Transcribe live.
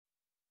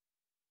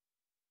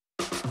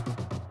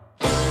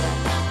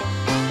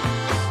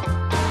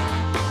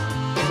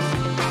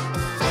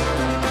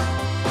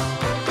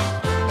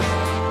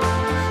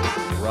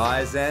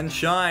Rise and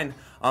shine.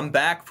 I'm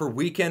back for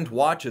Weekend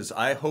Watches.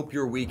 I hope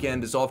your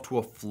weekend is off to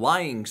a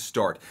flying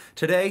start.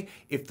 Today,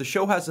 if the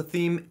show has a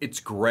theme, it's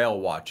Grail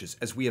watches,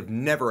 as we have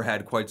never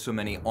had quite so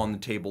many on the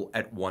table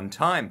at one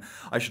time.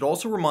 I should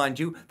also remind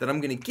you that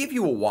I'm going to give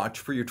you a watch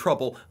for your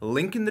trouble.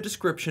 Link in the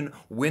description.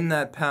 Win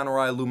that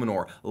Panerai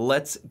Luminor.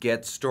 Let's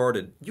get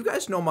started. You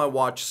guys know my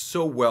watch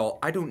so well,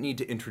 I don't need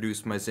to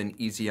introduce my Zen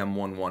Easy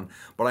M11,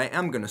 but I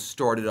am going to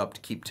start it up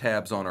to keep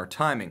tabs on our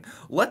timing.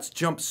 Let's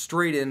jump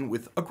straight in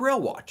with a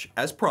Grail watch.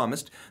 As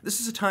promised, this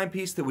is a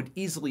timepiece that would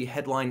easily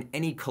headline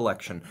any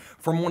collection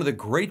from one of the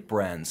great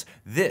brands.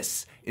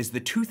 This is the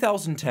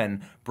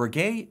 2010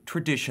 Breguet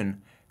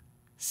Tradition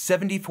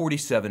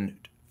 7047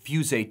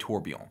 Fusée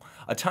Tourbillon,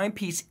 a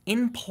timepiece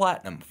in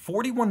platinum,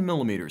 41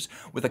 millimeters,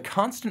 with a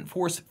constant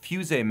force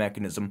fusée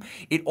mechanism.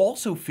 It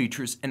also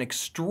features an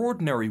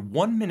extraordinary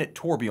 1-minute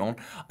tourbillon,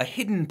 a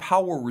hidden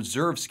power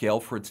reserve scale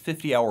for its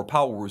 50-hour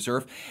power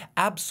reserve,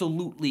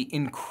 absolutely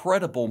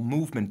incredible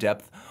movement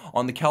depth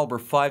on the caliber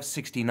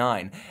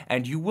 569,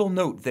 and you will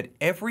note that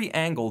every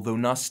angle, though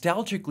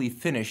nostalgically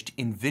finished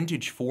in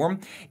vintage form,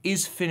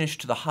 is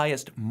finished to the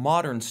highest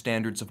modern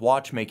standards of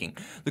watchmaking.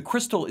 The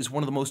crystal is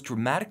one of the most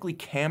dramatically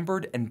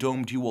cambered and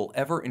domed you will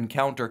ever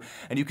encounter,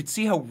 and you can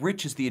see how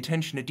rich is the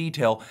attention to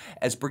detail,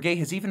 as Breguet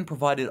has even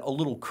provided a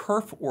little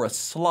kerf or a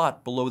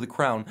slot below the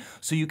crown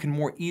so you can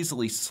more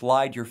easily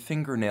slide your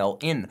fingernail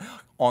in.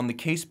 On the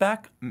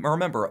caseback,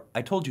 remember,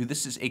 I told you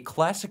this is a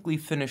classically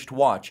finished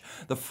watch.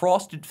 The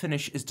frosted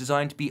finish is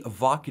designed to be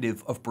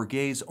evocative of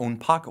Breguet's own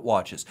pocket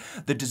watches.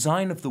 The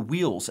design of the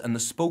wheels and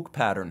the spoke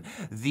pattern,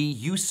 the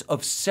use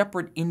of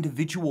separate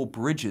individual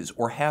bridges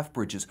or half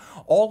bridges,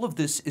 all of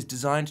this is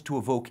designed to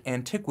evoke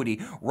antiquity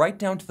right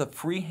down to the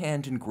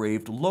freehand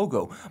engraved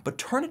logo. But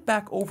turn it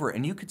back over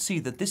and you could see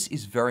that this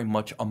is very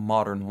much a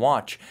modern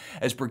watch,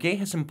 as Breguet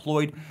has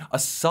employed a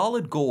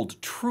solid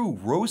gold, true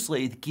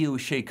rose-lathe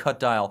guilloche cut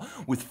dial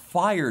with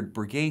fired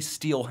Breguet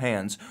steel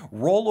hands,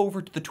 roll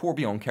over to the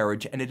tourbillon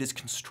carriage, and it is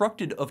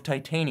constructed of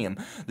titanium.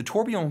 The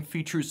tourbillon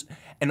features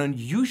an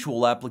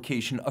unusual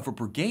application of a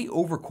Breguet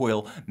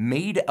overcoil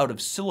made out of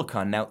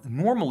silicon. Now,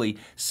 normally,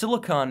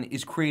 silicon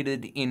is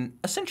created in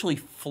essentially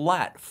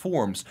flat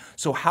forms.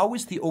 So how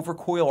is the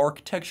overcoil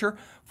architecture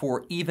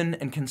for even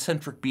and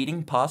concentric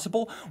beating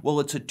possible?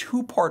 Well, it's a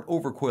two-part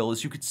overcoil.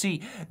 As you can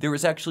see, there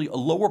is actually a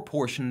lower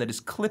portion that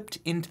is clipped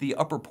into the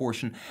upper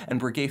portion,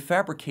 and Breguet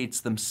fabricates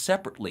them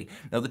separately.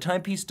 Now, the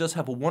timepiece does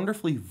have a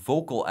wonderfully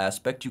vocal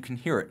aspect. You can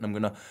hear it, and I'm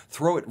going to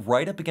throw it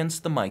right up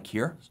against the mic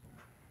here.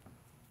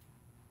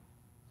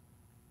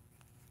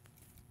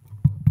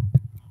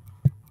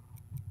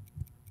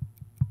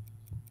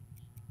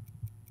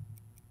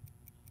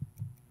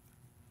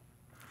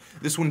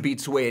 This one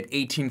beats away at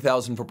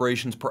 18,000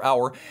 vibrations per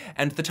hour,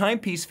 and the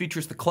timepiece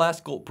features the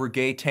classical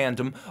Breguet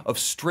tandem of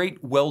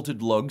straight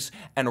welded lugs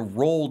and a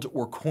rolled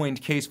or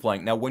coined case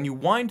flank. Now, when you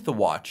wind the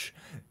watch,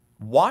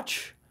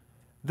 watch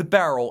the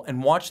barrel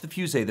and watch the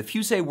fusée. The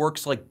fusée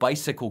works like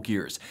bicycle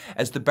gears.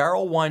 As the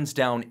barrel winds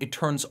down, it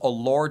turns a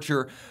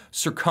larger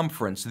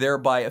circumference,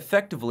 thereby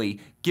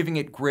effectively giving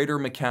it greater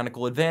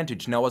mechanical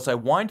advantage. Now, as I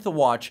wind the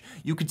watch,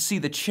 you could see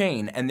the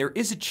chain, and there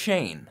is a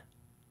chain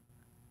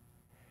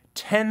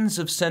tens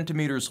of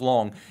centimeters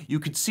long. You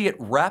could see it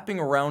wrapping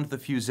around the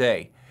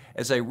fusée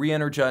as I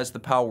re-energize the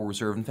power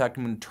reserve. In fact,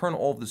 I'm going to turn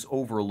all of this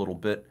over a little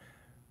bit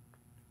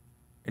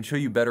and show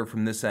you better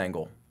from this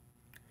angle.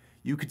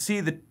 You could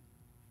see the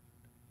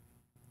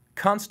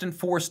constant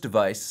force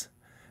device,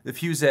 the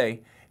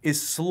fusée,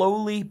 is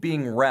slowly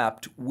being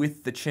wrapped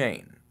with the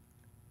chain.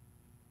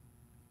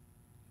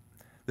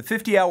 The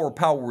 50-hour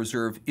power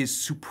reserve is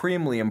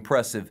supremely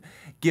impressive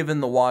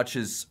given the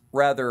watch's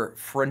rather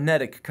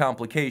frenetic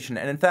complication,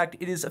 and in fact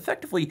it is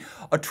effectively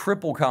a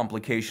triple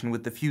complication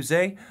with the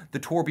fusée, the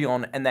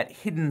tourbillon, and that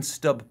hidden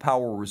stub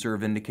power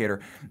reserve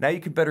indicator. Now you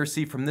can better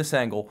see from this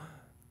angle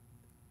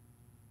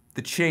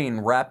the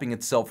chain wrapping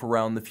itself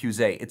around the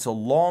fusée. It's a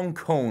long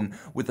cone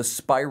with a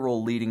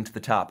spiral leading to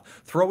the top.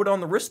 Throw it on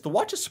the wrist. The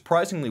watch is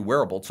surprisingly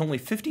wearable. It's only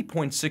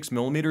 50.6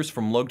 millimeters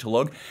from lug to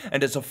lug,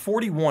 and as a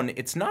 41,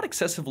 it's not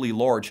excessively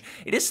large.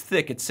 It is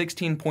thick at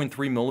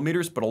 16.3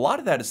 millimeters, but a lot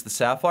of that is the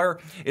sapphire.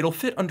 It'll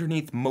fit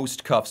underneath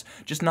most cuffs,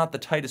 just not the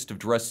tightest of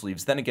dress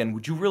sleeves. Then again,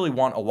 would you really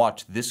want a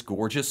watch this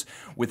gorgeous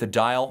with a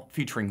dial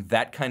featuring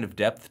that kind of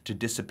depth to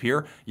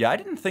disappear? Yeah, I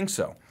didn't think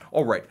so.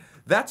 All right.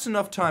 That's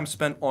enough time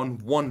spent on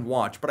one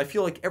watch, but I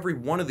feel like every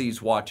one of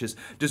these watches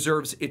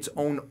deserves its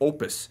own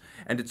opus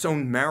and its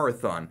own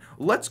marathon.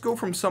 Let's go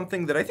from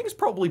something that I think is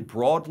probably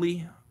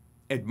broadly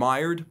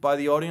admired by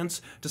the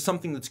audience to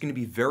something that's going to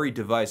be very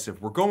divisive.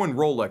 We're going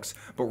Rolex,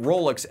 but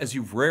Rolex as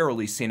you've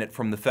rarely seen it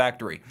from the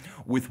factory,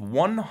 with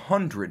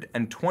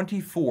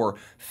 124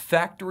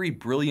 factory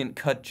brilliant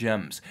cut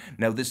gems.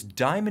 Now this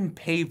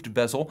diamond-paved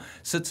bezel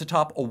sits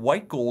atop a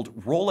white gold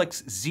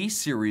Rolex Z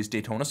Series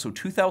Daytona, so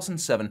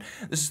 2007.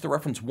 This is the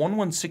reference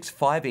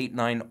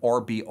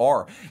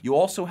 116589RBR. You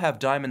also have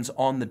diamonds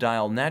on the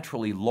dial,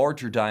 naturally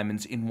larger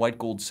diamonds in white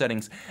gold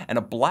settings, and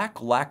a black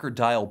lacquer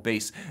dial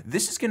base.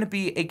 This is going to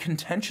be a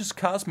contentious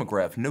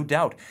Cosmograph, no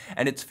doubt,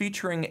 and it's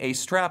featuring a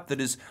strap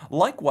that is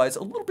likewise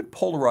a little bit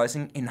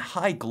polarizing in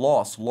high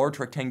gloss, large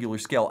rectangular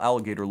scale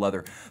alligator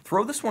leather.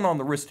 Throw this one on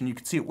the wrist and you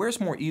can see it wears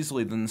more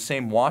easily than the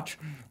same watch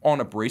on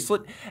a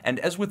bracelet, and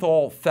as with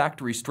all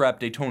factory strap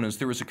Daytonas,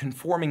 there is a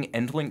conforming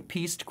end link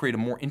piece to create a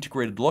more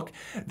integrated look.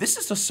 This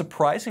is a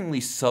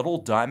surprisingly subtle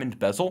diamond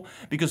bezel,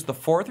 because the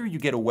farther you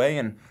get away,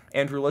 and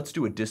Andrew, let's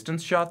do a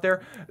distance shot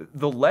there,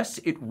 the less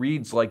it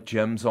reads like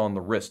gems on the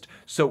wrist.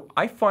 So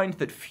I find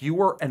that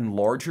fewer and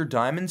larger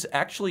diamonds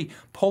actually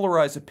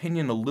polarize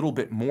opinion a little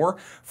bit more.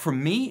 For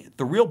me,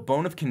 the real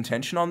bone of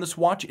contention on this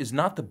watch is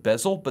not the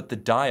bezel, but the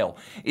dial.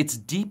 It's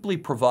deeply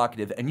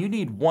provocative, and you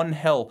need one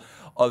hell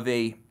of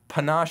a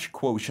panache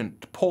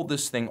quotient to pull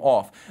this thing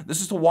off.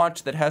 This is a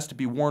watch that has to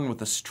be worn with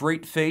a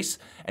straight face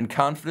and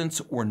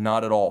confidence, or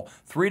not at all.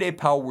 3-day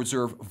power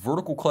reserve,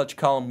 vertical clutch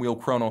column wheel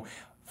chrono,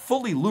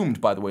 fully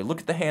loomed, by the way. Look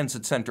at the hands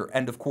at center,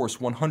 and of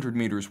course 100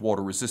 meters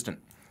water resistant.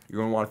 You're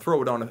going to want to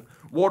throw it on a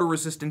water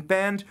resistant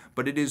band,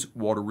 but it is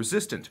water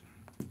resistant.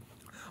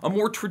 A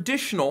more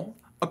traditional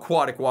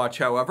aquatic watch,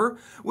 however,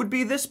 would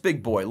be this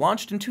big boy,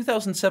 launched in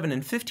 2007 in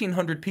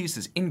 1,500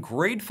 pieces in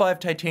grade 5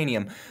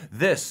 titanium.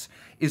 This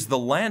is the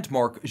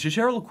landmark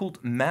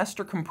Jaeger-LeCoultre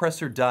Master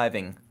Compressor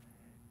Diving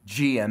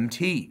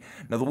GMT.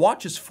 Now the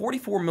watch is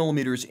 44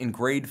 millimeters in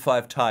grade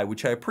 5 tie,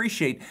 which I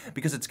appreciate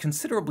because it's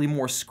considerably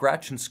more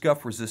scratch and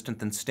scuff resistant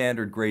than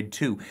standard grade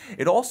 2.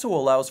 It also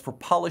allows for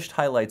polished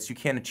highlights you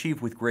can't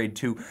achieve with grade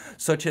 2,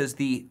 such as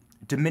the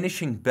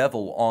diminishing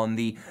bevel on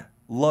the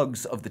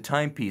lugs of the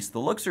timepiece. The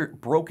lugs are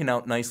broken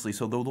out nicely,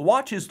 so though the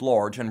watch is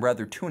large and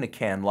rather tuna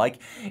can-like,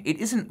 it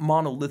isn't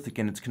monolithic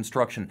in its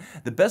construction.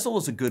 The bezel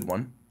is a good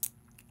one.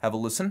 Have a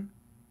listen.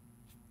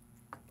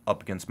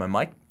 Up against my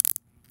mic.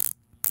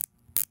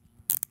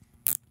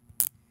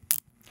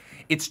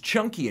 It's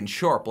chunky and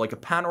sharp, like a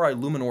Panerai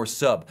Luminor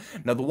sub.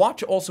 Now, the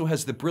watch also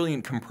has the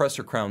brilliant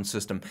compressor crown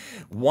system.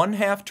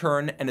 1/2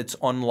 turn and it's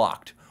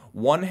unlocked.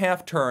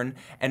 1/2 turn,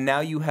 and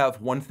now you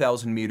have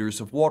 1,000 meters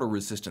of water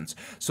resistance.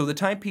 So the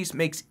timepiece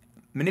makes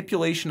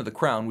manipulation of the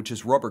crown, which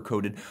is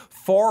rubber-coated,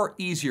 far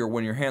easier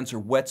when your hands are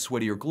wet,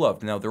 sweaty, or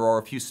gloved. Now, there are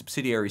a few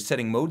subsidiary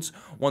setting modes.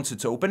 Once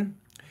it's open,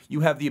 you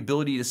have the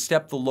ability to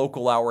step the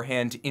local hour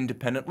hand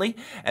independently,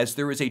 as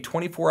there is a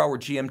 24-hour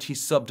GMT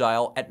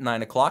subdial at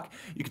 9 o'clock.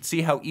 You can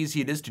see how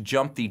easy it is to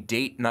jump the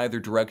date in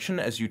either direction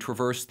as you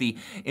traverse the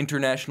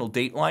international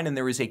date line, and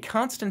there is a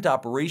constant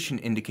operation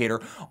indicator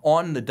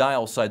on the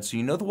dial side, so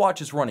you know the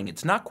watch is running.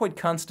 It's not quite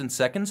constant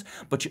seconds,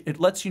 but it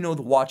lets you know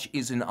the watch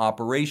is in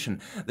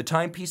operation. The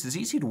timepiece is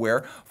easy to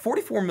wear,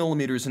 44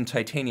 millimeters in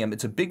titanium.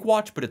 It's a big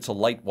watch, but it's a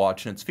light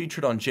watch, and it's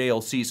featured on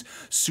JLC's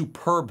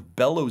superb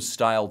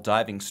bellows-style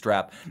diving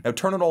strap. Now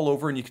turn it all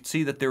over and you can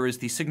see that there is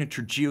the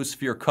signature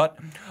geosphere cut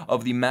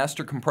of the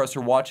Master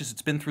Compressor watches.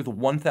 It's been through the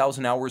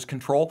 1,000 hours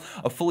control,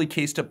 a fully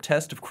cased up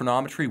test of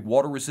chronometry,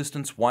 water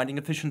resistance, winding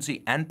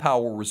efficiency, and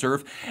power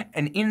reserve.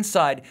 And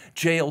inside,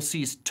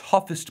 JLC's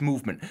toughest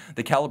movement,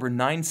 the caliber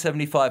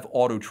 975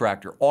 auto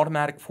tractor,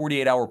 automatic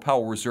 48-hour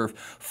power reserve,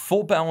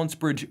 full balance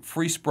bridge,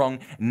 free sprung,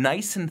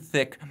 nice and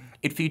thick.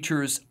 It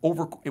features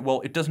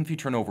it doesn't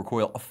feature an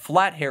overcoil, a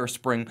flat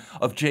hairspring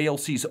of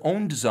JLC's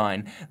own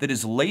design that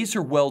is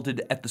laser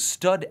welded at the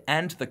stud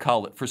and the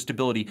collet for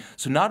stability.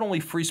 So not only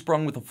free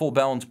sprung with a full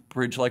balance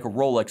bridge like a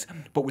Rolex,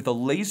 but with a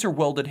laser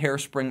welded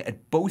hairspring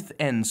at both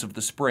ends of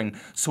the spring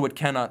so it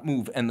cannot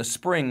move. And the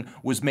spring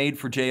was made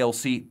for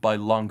JLC by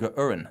Lange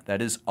Uhren,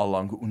 that is a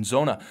Lange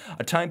Unzona,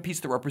 a timepiece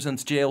that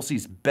represents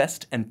JLC's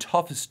best and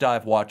toughest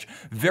dive watch.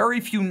 Very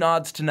few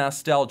nods to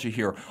nostalgia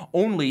here,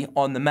 only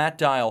on the matte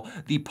dial,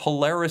 the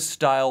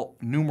Polaris-style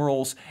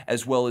numerals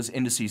as well as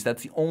indices.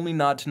 That's the only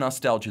nod to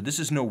nostalgia. This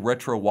is no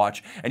retro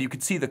watch, and you can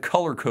see the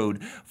color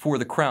code for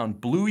the crown.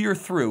 Blue you're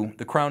through,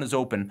 the crown is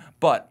open,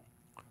 but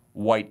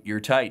white you're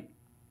tight.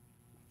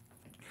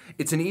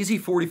 It's an easy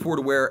 44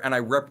 to wear, and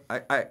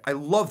I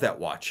love that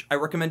watch. I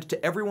recommend it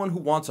to everyone who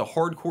wants a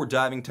hardcore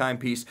diving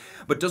timepiece,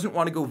 but doesn't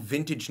want to go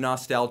vintage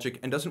nostalgic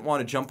and doesn't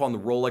want to jump on the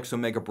Rolex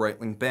Omega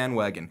Breitling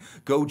bandwagon.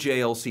 Go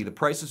JLC. The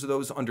prices of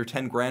those under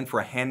 10 grand for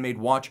a handmade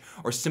watch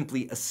are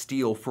simply a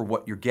steal for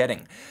what you're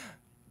getting.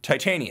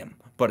 Titanium,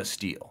 but a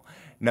steal.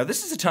 Now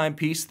this is a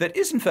timepiece that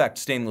is in fact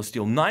stainless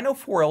steel,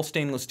 904L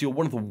stainless steel,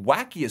 one of the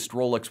wackiest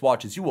Rolex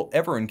watches you will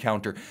ever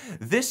encounter.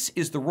 This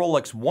is the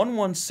Rolex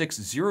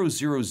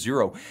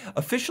 116000.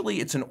 Officially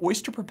it's an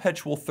Oyster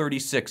Perpetual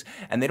 36,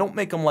 and they don't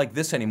make them like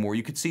this anymore.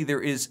 You can see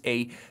there is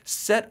a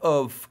set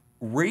of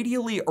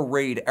radially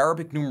arrayed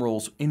Arabic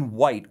numerals in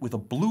white with a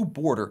blue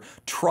border,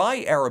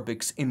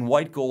 tri-Arabics in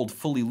white gold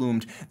fully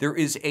loomed. There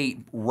is a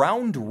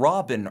round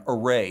robin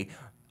array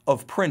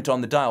of print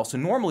on the dial. So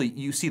normally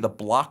you see the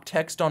block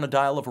text on a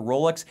dial of a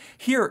Rolex.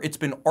 Here it's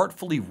been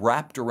artfully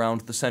wrapped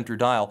around the center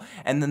dial,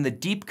 and then the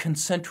deep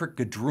concentric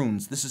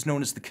gadroons. This is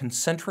known as the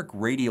concentric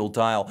radial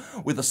dial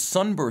with a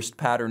sunburst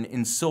pattern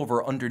in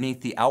silver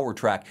underneath the hour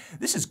track.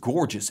 This is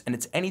gorgeous, and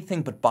it's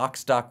anything but box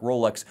stock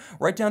Rolex,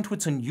 right down to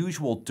its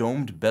unusual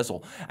domed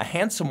bezel. A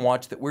handsome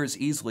watch that wears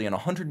easily and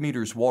 100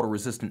 meters water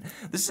resistant.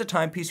 This is a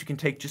timepiece you can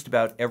take just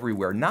about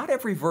everywhere. Not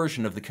every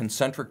version of the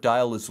concentric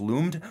dial is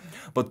loomed,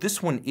 but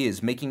this one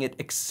is, making it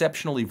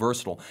exceptionally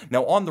versatile.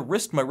 Now on the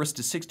wrist, my wrist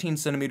is 16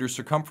 centimeters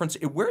circumference.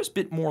 It wears a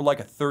bit more like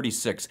a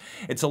 36.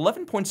 It's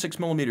 11.6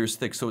 millimeters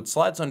thick, so it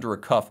slides under a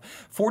cuff.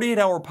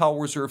 48-hour power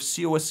reserve,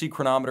 COSC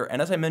chronometer,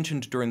 and as I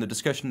mentioned during the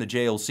discussion of the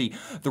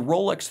JLC, the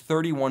Rolex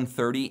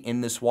 3130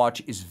 in this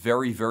watch is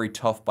very, very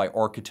tough by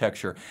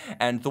architecture.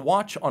 And the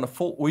watch on a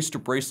full Oyster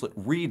bracelet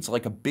reads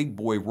like a big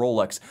boy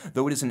Rolex.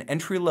 Though it is an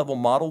entry-level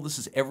model, this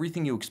is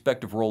everything you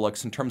expect of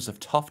Rolex in terms of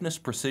toughness,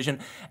 precision,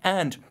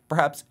 and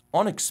perhaps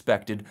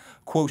unexpected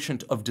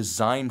quotient of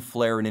design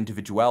flair and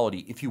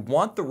individuality. If you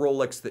want the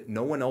Rolex that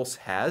no one else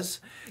has,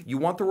 you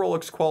want the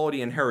Rolex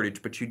quality and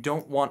heritage, but you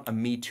don't want a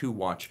Me Too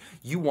watch.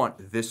 You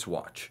want this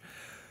watch.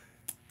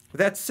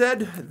 That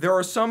said, there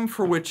are some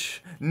for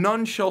which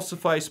none shall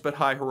suffice but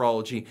high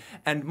horology,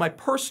 and my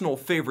personal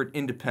favorite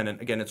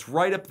independent, again, it's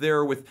right up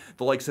there with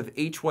the likes of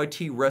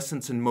HYT,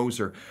 Ressence, and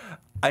Moser.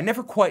 I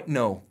never quite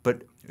know,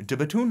 but De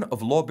Bethune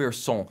of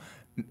L'Aubusson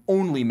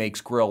only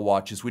makes Grail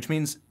watches, which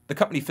means the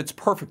company fits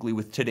perfectly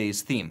with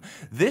today's theme.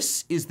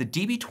 This is the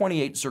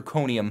DB28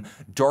 Zirconium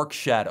Dark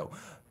Shadow.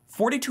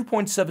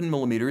 42.7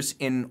 millimeters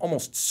in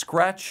almost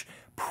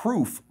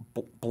scratch-proof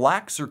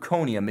black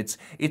zirconium.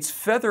 It's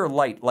feather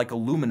light like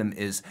aluminum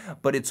is,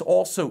 but it's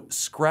also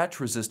scratch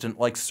resistant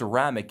like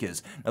ceramic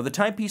is. Now the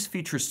timepiece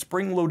features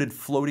spring-loaded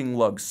floating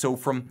lugs, so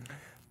from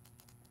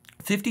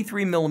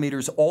 53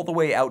 millimeters all the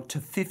way out to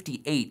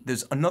 58.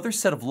 There's another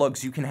set of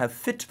lugs you can have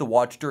fit to the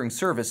watch during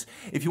service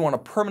if you want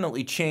to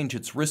permanently change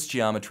its wrist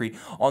geometry.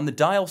 On the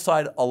dial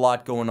side, a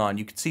lot going on.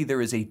 You can see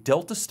there is a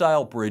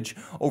Delta-style bridge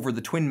over the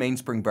twin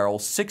mainspring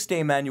barrels,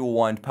 6-day manual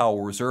wind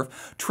power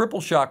reserve, triple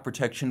shock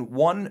protection,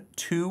 1,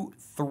 2,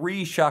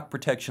 3 shock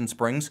protection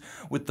springs,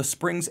 with the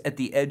springs at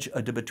the edge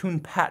a De Bethune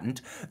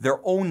patent, their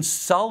own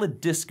solid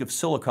disc of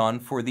silicon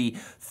for the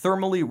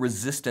thermally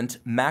resistant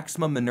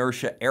maximum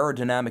inertia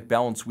aerodynamic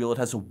balance wheel. It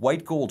has a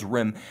white gold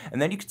rim,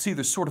 and then you can see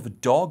there's sort of a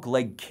dog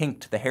leg kink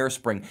to the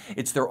hairspring.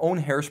 It's their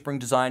own hairspring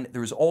design.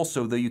 There's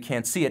also, though you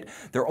can't see it,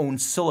 their own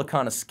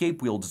silicon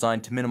escape wheel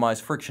designed to minimize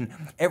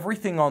friction.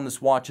 Everything on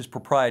this watch is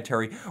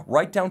proprietary,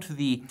 right down to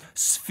the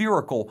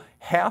spherical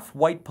half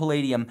white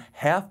palladium,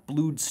 half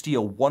blued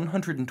steel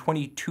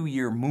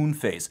 122-year moon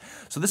phase.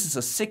 So this is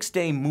a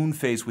 6-day moon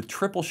phase with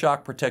triple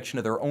shock protection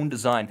of their own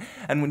design.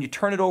 And when you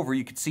turn it over,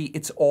 you can see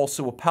it's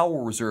also a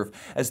power reserve,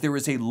 as there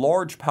is a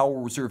large power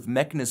reserve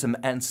mechanism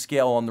and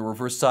scale on the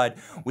reverse side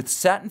with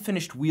satin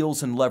finished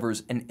wheels and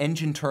levers and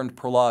engine turned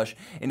perlage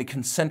in a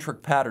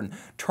concentric pattern.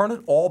 Turn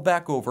it all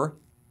back over,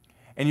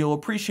 and you'll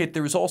appreciate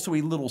there is also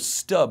a little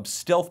stub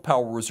stealth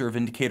power reserve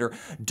indicator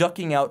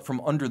ducking out from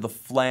under the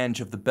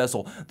flange of the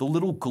bezel. The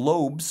little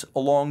globes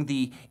along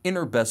the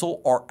inner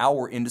bezel are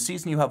hour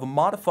indices, and you have a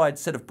modified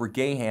set of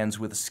Breguet hands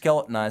with a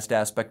skeletonized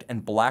aspect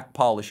and black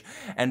polish,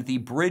 and the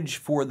bridge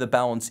for the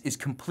balance is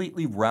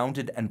completely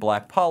rounded and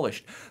black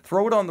polished.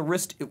 Throw it on the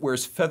wrist, it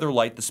wears feather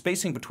light. The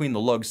spacing between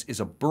the lugs is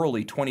a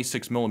burly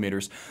 26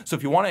 millimeters. So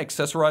if you want to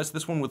accessorize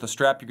this one with a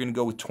strap, you're going to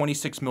go with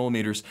 26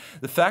 millimeters.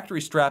 The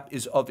factory strap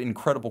is of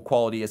incredible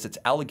quality, as it's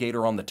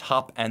alligator on the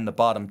top and the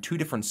bottom, 2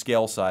 different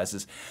scale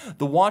sizes.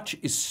 The watch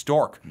is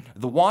stark.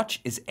 The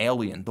watch is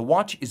alien. The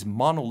watch is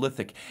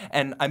monolithic,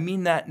 and I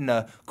mean that in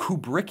a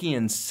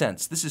Kubrickian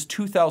sense. This is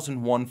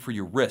 2001 for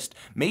your wrist,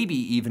 maybe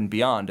even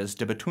beyond, as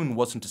De Bethune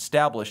wasn't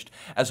established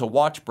as a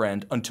watch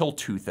brand until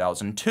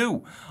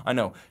 2002. I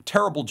know,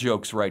 terrible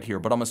jokes right here,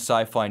 but I'm a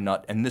sci-fi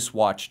nut, and this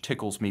watch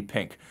tickles me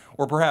pink.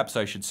 Or perhaps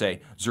I should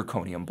say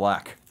zirconium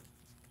black.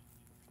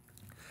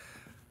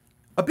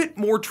 A bit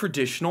more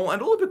traditional and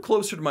a little bit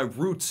closer to my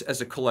roots as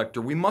a collector,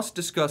 we must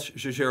discuss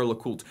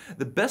Jaeger-LeCoultre,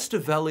 the best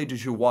of valet de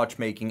jour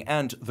watchmaking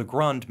and the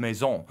Grande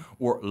Maison,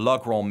 or La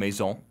Grande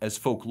Maison, as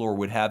folklore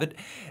would have it.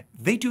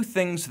 They do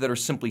things that are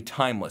simply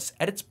timeless.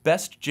 At its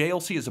best,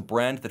 JLC is a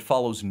brand that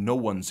follows no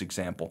one's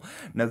example.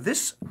 Now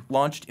this,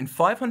 launched in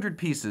 500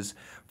 pieces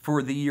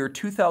for the year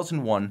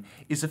 2001,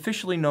 is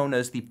officially known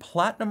as the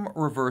Platinum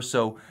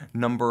Reverso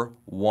number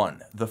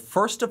 1. The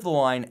first of the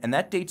line, and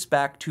that dates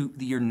back to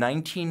the year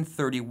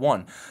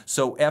 1931.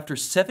 So after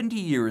 70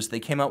 years, they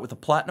came out with a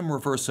Platinum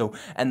Reverso,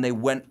 and they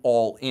went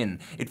all in.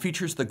 It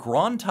features the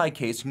Grand Tie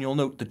case, and you'll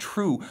note the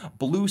true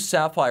blue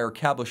sapphire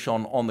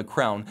cabochon on the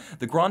crown.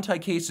 The Grand Tie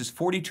case is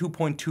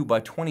 42.2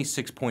 by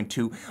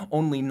 26.2,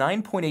 only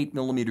 9.8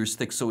 millimeters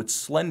thick, so it's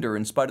slender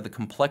in spite of the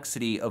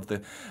complexity of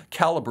the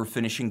caliber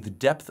finishing, the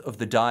depth of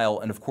the dial,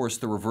 and of course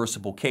the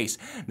reversible case.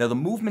 Now the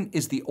movement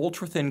is the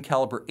ultra-thin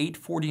caliber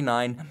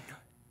 849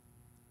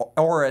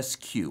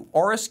 RSQ.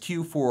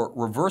 RSQ for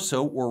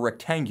reverso or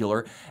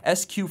rectangular,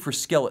 SQ for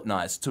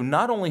skeletonized. So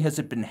not only has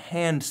it been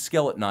hand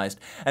skeletonized,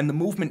 and the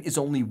movement is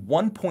only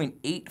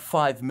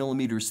 1.85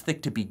 millimeters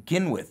thick to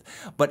begin with,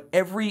 but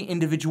every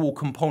individual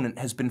component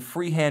has been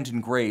freehand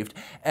engraved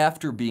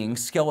after being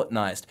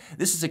skeletonized.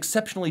 This is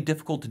exceptionally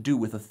difficult to do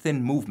with a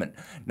thin movement.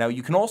 Now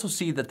you can also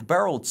see that the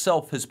barrel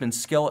itself has been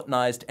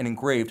skeletonized and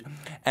engraved,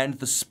 and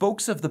the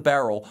spokes of the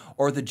barrel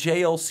are the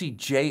JLC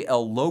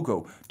JL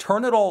logo.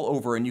 Turn it all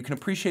over and you can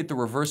appreciate the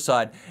reverse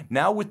side.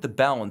 Now with the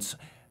balance,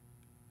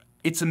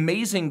 it's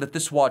amazing that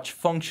this watch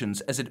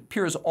functions, as it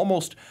appears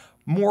almost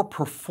more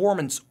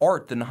performance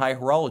art than high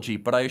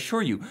horology, but I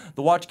assure you,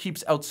 the watch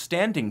keeps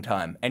outstanding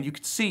time, and you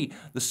can see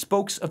the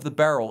spokes of the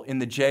barrel in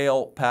the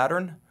JL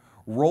pattern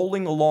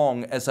rolling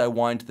along as I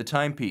wind the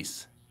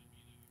timepiece.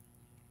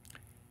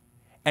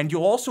 And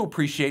you'll also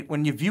appreciate,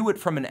 when you view it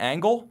from an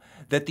angle,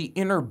 that the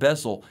inner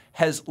bezel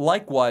has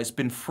likewise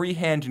been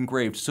freehand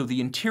engraved. So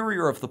the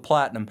interior of the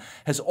platinum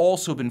has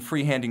also been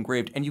freehand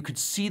engraved, and you could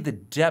see the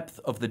depth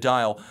of the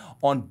dial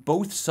on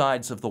both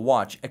sides of the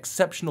watch.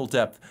 Exceptional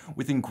depth,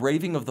 with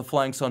engraving of the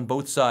flanks on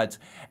both sides,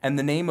 and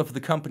the name of the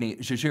company,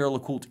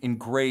 Jaeger-LeCoultre,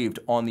 engraved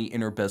on the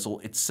inner bezel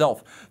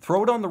itself.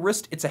 Throw it on the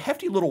wrist, it's a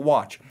hefty little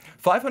watch.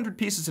 500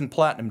 pieces in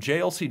platinum.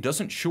 JLC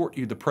doesn't short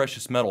you the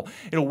precious metal.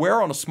 It'll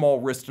wear on a small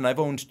wrist, and I've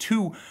owned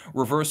 2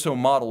 Reverso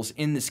models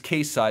in this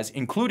case size,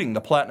 including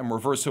the Platinum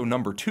Reverso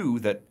number 2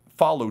 that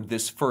followed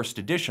this first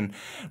edition.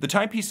 The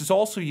timepiece is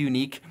also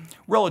unique,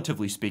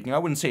 relatively speaking. I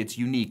wouldn't say it's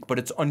unique, but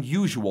it's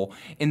unusual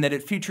in that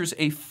it features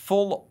a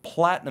full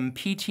platinum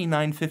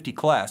PT950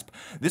 clasp.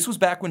 This was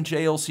back when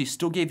JLC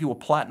still gave you a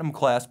platinum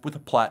clasp with a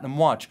platinum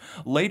watch.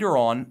 Later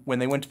on, when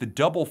they went to the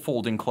double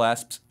folding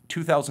clasps,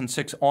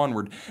 2006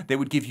 onward, they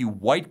would give you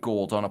white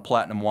gold on a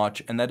platinum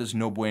watch, and that is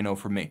no bueno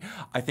for me.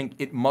 I think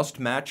it must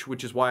match,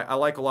 which is why I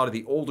like a lot of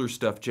the older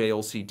stuff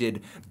JLC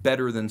did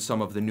better than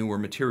some of the newer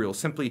materials,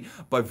 simply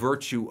by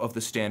virtue of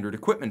the standard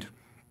equipment.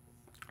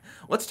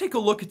 Let's take a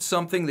look at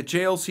something that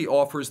JLC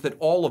offers that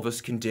all of us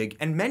can dig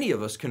and many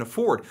of us can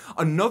afford.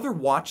 Another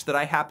watch that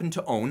I happen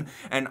to own,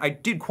 and I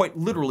did quite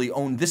literally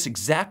own this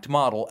exact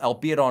model,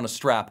 albeit on a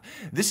strap.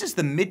 This is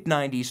the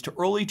mid-90s to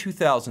early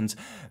 2000s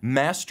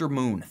Master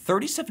Moon.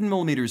 37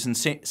 millimeters in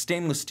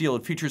stainless steel.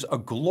 It features a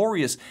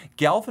glorious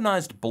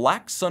galvanized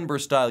black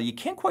sunburst dial. You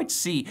can't quite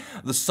see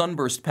the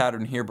sunburst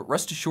pattern here, but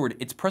rest assured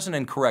it's present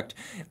and correct.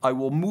 I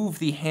will move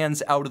the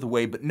hands out of the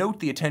way, but note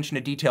the attention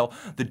to detail.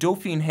 The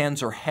Dauphine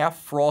hands are half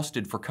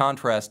frosted for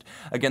contrast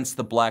against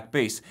the black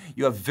base.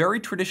 You have very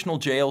traditional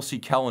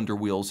JLC calendar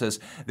wheels, as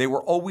they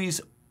were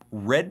always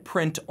red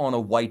print on a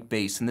white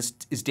base, and this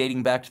is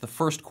dating back to the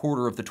first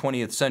quarter of the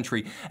 20th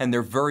century and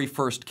their very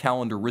first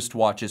calendar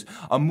wristwatches.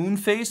 A moon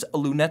phase, a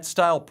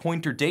lunette-style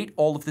pointer date,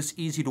 all of this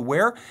easy to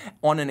wear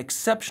on an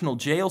exceptional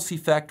JLC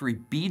factory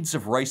beads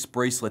of rice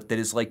bracelet that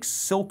is like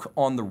silk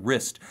on the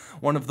wrist.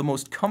 One of the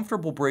most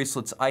comfortable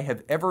bracelets I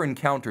have ever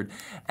encountered.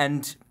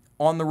 And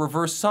on the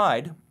reverse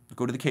side,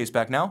 go to the case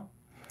back now,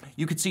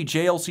 you can see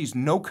JLC's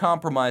no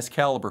compromise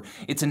caliber.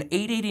 It's an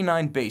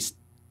 889 base.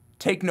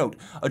 Take note,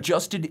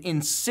 adjusted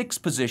in 6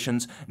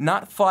 positions,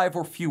 not 5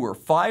 or fewer.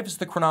 5 is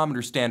the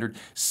chronometer standard,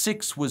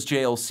 6 was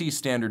JLC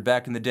standard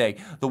back in the day.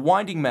 The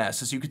winding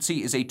mass, as you can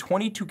see, is a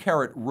 22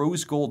 karat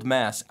rose gold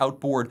mass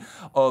outboard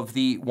of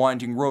the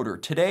winding rotor.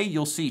 Today,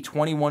 you'll see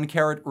 21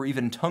 karat or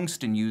even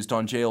tungsten used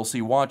on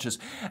JLC watches,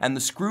 and the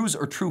screws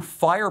are true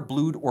fire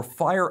blued or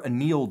fire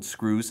annealed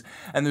screws,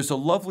 and there's a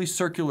lovely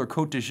circular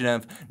Côte de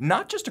Genève,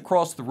 not just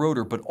across the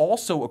rotor, but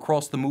also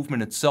across the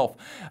movement itself.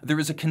 There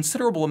is a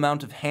considerable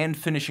amount of hand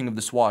finishing of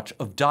this watch,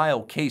 of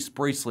dial, case,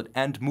 bracelet,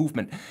 and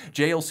movement.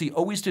 JLC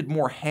always did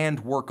more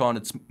hand work on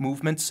its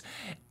movements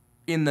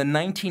in the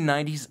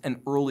 1990s and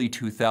early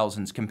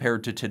 2000s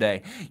compared to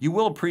today. You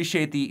will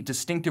appreciate the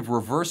distinctive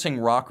reversing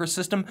rocker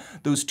system.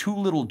 Those 2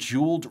 little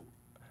jeweled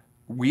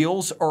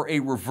wheels are a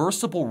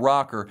reversible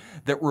rocker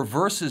that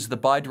reverses the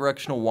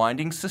bidirectional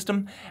winding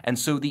system, and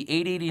so the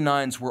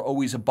 889s were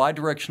always a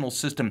bidirectional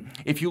system.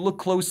 If you look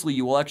closely,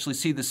 you will actually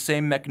see the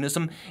same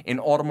mechanism in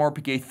Audemars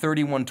Piguet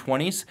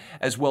 3120s,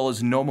 as well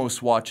as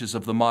Nomos watches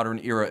of the modern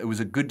era. It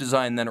was a good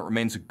design then, it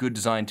remains a good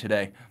design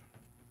today.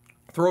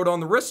 Throw it on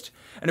the wrist,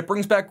 and it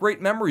brings back great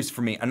memories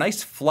for me. A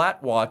nice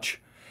flat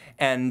watch,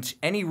 and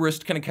any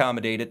wrist can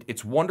accommodate it.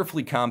 It's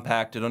wonderfully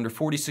compact at under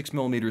 46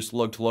 millimeters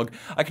lug to lug.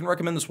 I can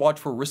recommend this watch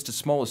for a wrist as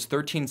small as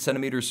 13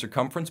 centimeters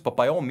circumference, but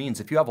by all means,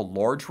 if you have a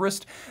large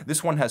wrist,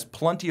 this one has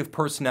plenty of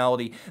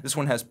personality. This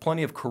one has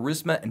plenty of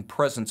charisma and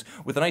presence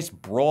with a nice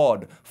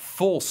broad,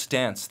 full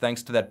stance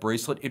thanks to that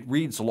bracelet. It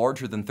reads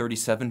larger than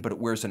 37, but it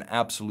wears an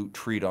absolute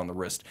treat on the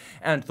wrist.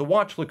 And the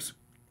watch looks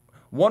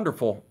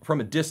wonderful from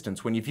a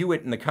distance. When you view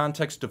it in the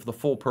context of the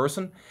full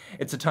person,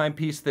 it's a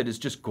timepiece that is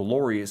just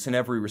glorious in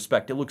every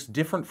respect. It looks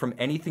different from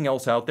anything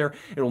else out there.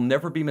 It'll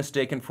never be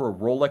mistaken for a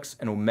Rolex,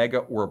 an Omega,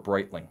 or a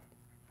Breitling.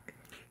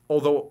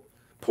 Although,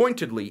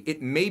 pointedly,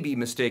 it may be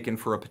mistaken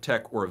for a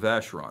Patek or a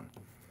Vacheron,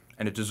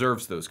 and it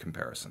deserves those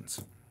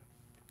comparisons.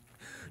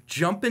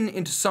 Jumping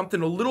into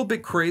something a little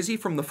bit crazy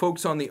from the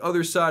folks on the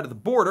other side of the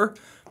border,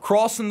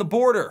 crossing the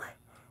border.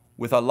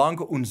 with a lange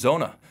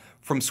Unzona.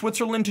 From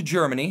Switzerland to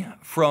Germany,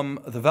 from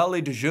the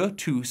Vallée de Joux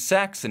to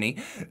Saxony,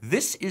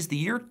 this is the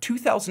year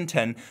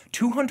 2010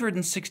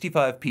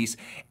 265-piece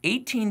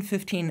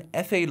 1815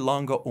 F.A.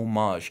 Lange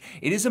Hommage.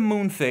 It is a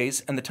moon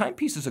phase, and the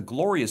timepiece is a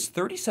glorious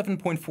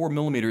 37.4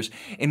 millimeters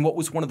in what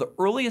was one of the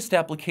earliest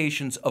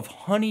applications of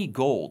honey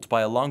gold by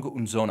a Lange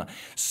Unzona.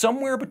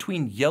 Somewhere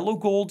between yellow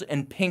gold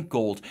and pink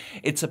gold,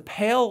 it's a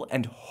pale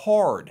and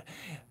hard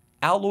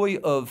alloy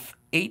of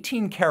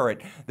 18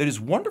 karat that is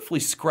wonderfully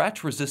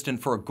scratch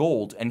resistant for a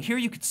gold, and here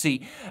you can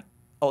see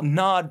a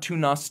nod to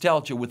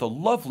nostalgia with a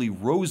lovely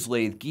rose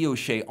lathe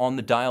guilloche on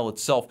the dial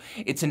itself.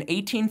 It's an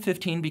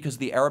 1815 because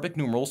of the Arabic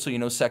numerals, so you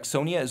know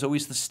Saxonia is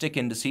always the stick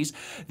indices.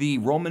 The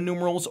Roman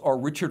numerals are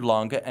Richard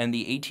Lange, and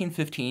the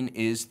 1815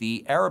 is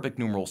the Arabic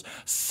numerals.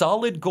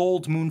 Solid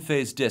gold moon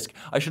phase disc.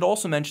 I should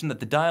also mention that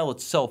the dial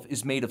itself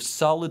is made of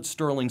solid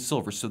sterling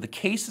silver, so the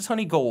case is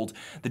honey gold,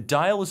 the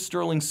dial is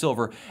sterling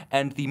silver,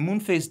 and the moon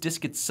phase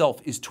disc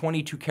itself is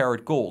 22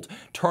 karat gold.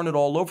 Turn it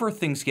all over,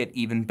 things get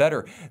even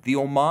better. The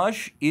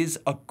Hommage is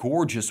a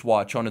gorgeous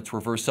watch on its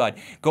reverse side,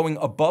 going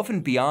above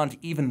and beyond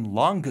even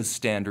Lange's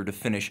standard of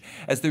finish,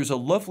 as there's a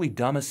lovely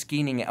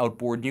damascening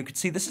outboard, and you can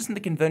see this isn't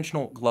the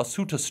conventional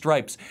glasuta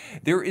stripes.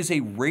 There is a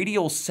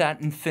radial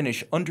satin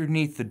finish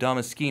underneath the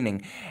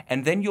damascening,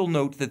 and then you'll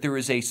note that there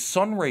is a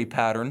sunray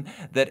pattern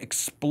that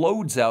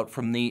explodes out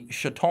from the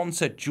chaton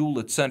set jewel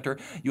at center.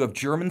 You have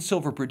German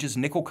silver bridges,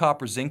 nickel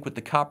copper zinc, with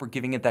the copper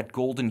giving it that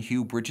golden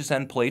hue, bridges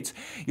and plates.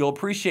 You'll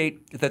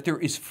appreciate that there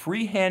is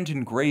freehand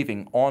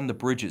engraving on the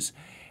bridges.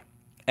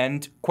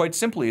 And quite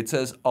simply, it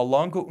says a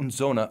Lange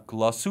Unzona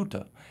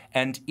glasuta,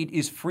 and it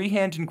is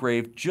freehand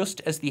engraved just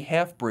as the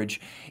half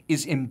bridge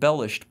is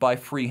embellished by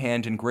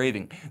freehand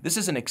engraving. This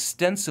is an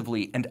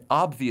extensively and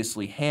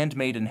obviously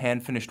handmade and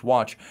hand-finished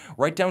watch,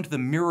 right down to the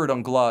mirrored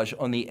anglage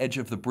on the edge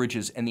of the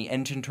bridges and the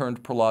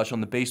engine-turned perlage on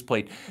the base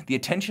plate. The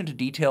attention to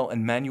detail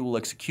and manual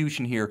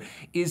execution here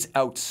is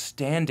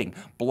outstanding.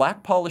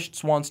 Black polished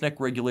swan's neck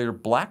regulator,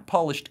 black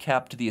polished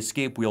cap to the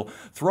escape wheel.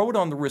 Throw it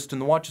on the wrist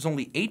and the watch is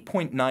only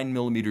 8.9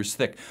 millimeters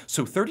thick,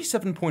 so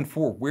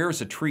 37.4 wears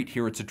a treat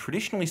here. It's a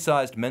traditionally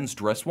sized men's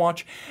dress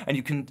watch, and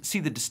you can see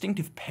the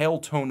distinctive pale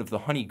tone of the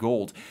honey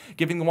gold,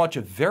 giving the watch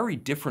a very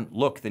different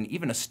look than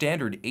even a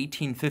standard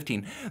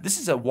 1815. This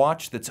is a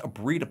watch that's a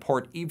breed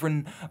apart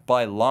even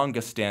by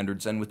Lange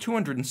standards, and with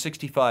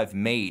 265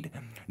 made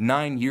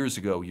 9 years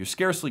ago, you're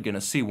scarcely going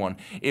to see one.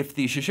 If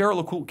the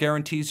Jaeger-LeCoultre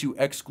guarantees you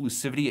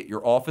exclusivity at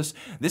your office,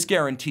 this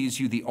guarantees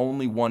you the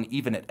only one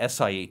even at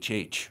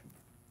SIHH.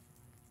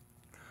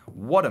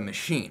 What a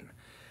machine.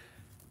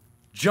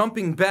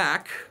 Jumping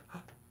back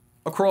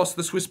across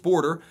the Swiss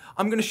border,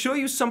 I'm going to show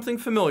you something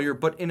familiar,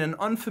 but in an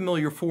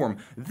unfamiliar form.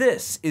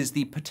 This is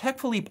the Patek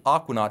Philippe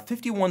Aquanaut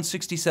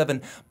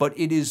 5167, but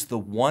it is the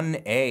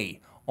 1A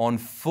on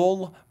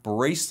full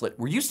bracelet.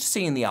 We're used to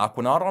seeing the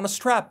Aquanaut on a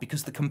strap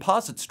because the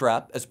composite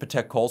strap, as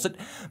Patek calls it,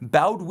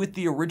 bowed with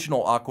the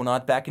original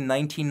Aquanaut back in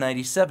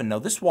 1997. Now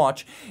this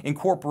watch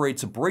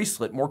incorporates a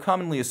bracelet more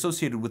commonly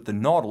associated with the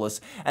Nautilus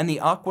and the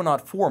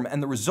Aquanaut form,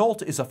 and the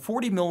result is a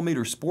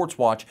 40mm sports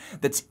watch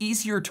that's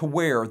easier to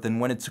wear than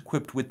when it's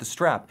equipped with the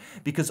strap,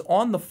 because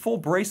on the full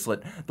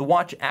bracelet, the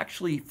watch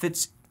actually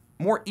fits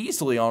more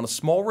easily on a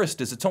small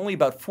wrist, as it's only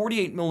about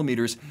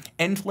 48mm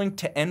end link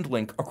to end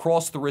link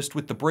across the wrist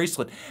with the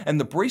bracelet, and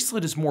the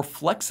bracelet is more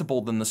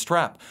flexible than the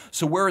strap.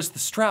 So whereas the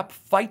strap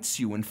fights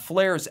you and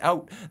flares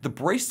out, the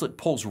bracelet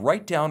pulls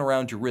right down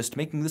around your wrist,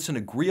 making this an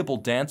agreeable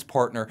dance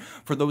partner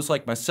for those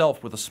like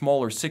myself with a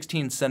smaller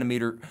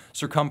 16cm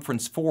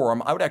circumference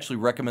forearm. I would actually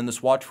recommend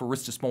this watch for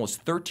wrists as small as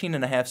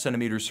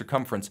 13.5cm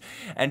circumference,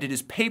 and it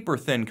is paper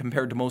thin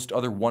compared to most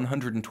other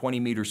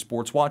 120m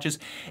sports watches,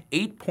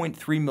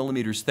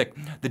 8.3mm thick.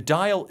 The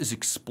dial is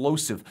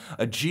explosive,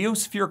 a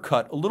geosphere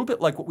cut, a little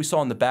bit like what we saw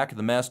on the back of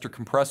the Master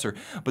Compressor,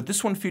 but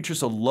this one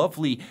features a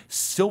lovely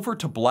silver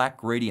to black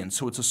gradient,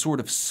 so it's a sort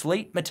of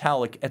slate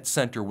metallic at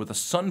center with a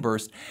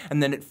sunburst,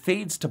 and then it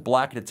fades to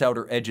black at its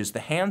outer edges. The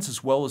hands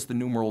as well as the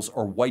numerals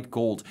are white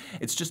gold.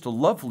 It's just a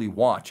lovely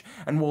watch,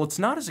 and while it's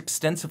not as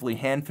extensively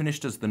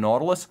hand-finished as the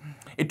Nautilus,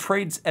 it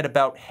trades at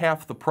about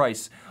half the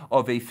price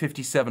of a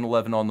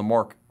 5711 on the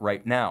mark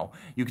right now.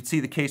 You can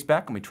see the case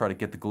back. Let me try to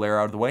get the glare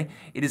out of the way.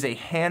 It is a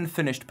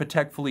hand-finished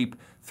Patek Philippe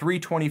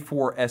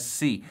 324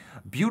 SC.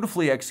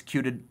 Beautifully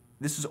executed.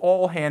 This is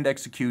all hand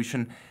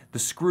execution. The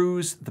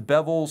screws, the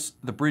bevels,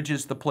 the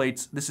bridges, the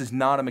plates, this is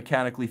not a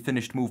mechanically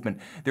finished movement.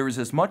 There is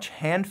as much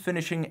hand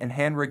finishing and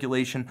hand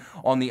regulation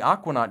on the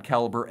Aquanaut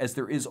caliber as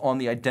there is on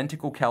the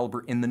identical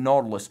caliber in the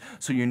Nautilus,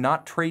 so you're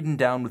not trading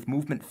down with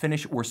movement,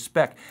 finish, or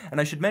spec. And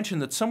I should mention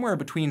that somewhere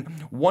between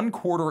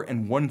 1/4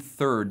 and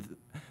 1/3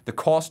 the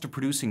cost of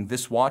producing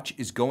this watch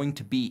is going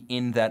to be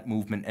in that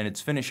movement and its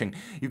finishing.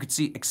 You could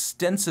see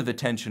extensive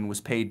attention was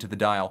paid to the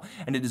dial,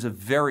 and it is a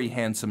very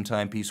handsome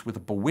timepiece with a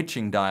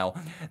bewitching dial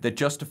that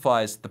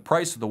justifies the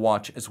price of the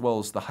watch as well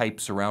as the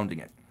hype surrounding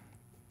it.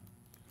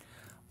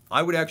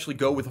 I would actually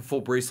go with a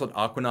full bracelet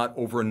Aquanaut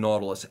over a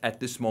Nautilus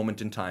at this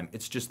moment in time.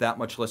 It's just that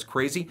much less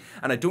crazy,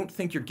 and I don't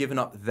think you're giving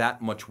up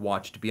that much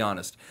watch, to be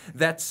honest.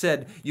 That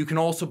said, you can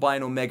also buy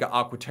an Omega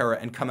Aquaterra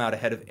and come out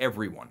ahead of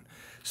everyone.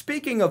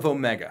 Speaking of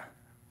Omega,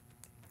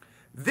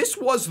 this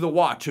was the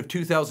watch of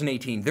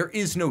 2018. There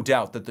is no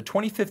doubt that the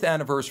 25th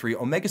anniversary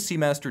Omega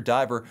Seamaster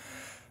Diver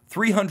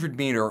 300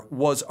 meter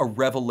was a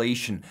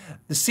revelation.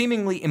 The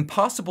seemingly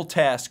impossible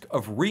task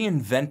of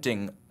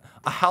reinventing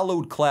a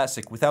hallowed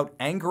classic without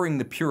angering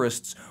the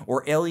purists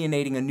or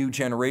alienating a new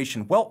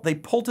generation. Well, they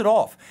pulled it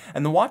off,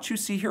 and the watch you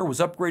see here was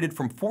upgraded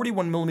from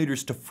 41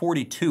 millimeters to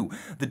 42.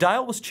 The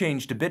dial was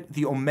changed a bit.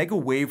 The Omega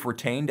Wave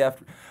retained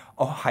after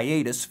a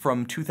hiatus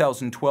from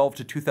 2012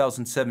 to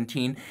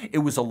 2017. It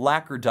was a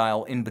lacquer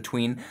dial in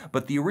between,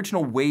 but the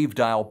original Wave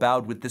dial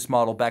bowed with this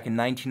model back in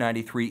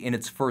 1993 in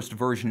its first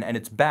version, and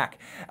it's back,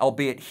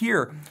 albeit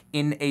here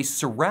in a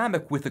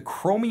ceramic with a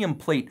chromium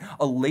plate,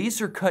 a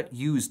laser cut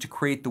used to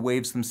create the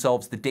waves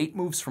themselves. The date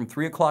moves from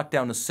 3 o'clock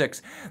down to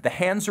 6. The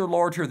hands are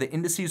larger, the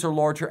indices are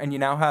larger, and you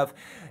now have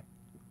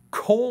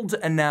cold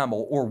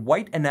enamel or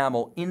white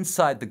enamel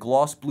inside the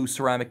gloss blue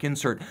ceramic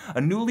insert, a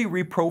newly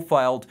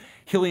reprofiled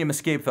helium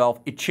escape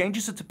valve. It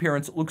changes its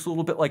appearance. It looks a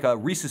little bit like a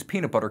Reese's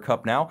peanut butter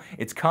cup now.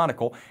 It's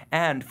conical,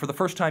 and for the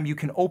first time you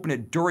can open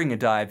it during a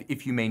dive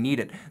if you may need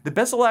it. The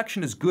bezel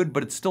action is good,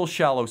 but it's still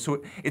shallow,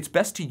 so it's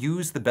best to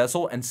use the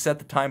bezel and set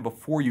the time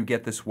before you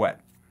get this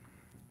wet.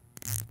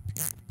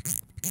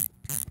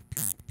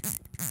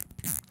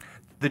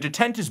 The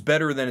detent is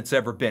better than it's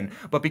ever been,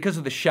 but because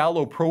of the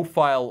shallow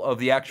profile of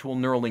the actual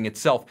knurling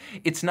itself,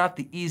 it's not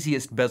the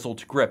easiest bezel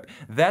to grip.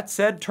 That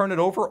said, turn it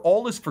over,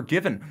 all is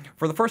forgiven.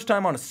 For the first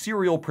time on a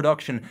serial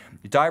production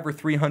Diver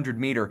 300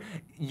 meter,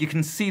 you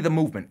can see the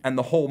movement and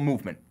the whole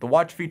movement. The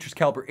watch features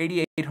caliber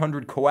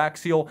 8800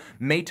 co-axial,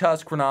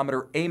 Master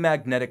Chronometer,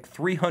 amagnetic,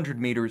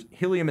 300 meters,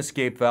 helium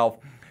escape valve,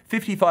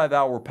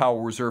 55-hour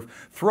power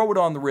reserve. Throw it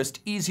on the wrist,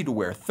 easy to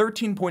wear,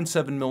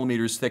 13.7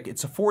 millimeters thick.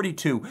 It's a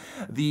 42.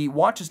 The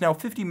watch is now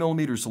 50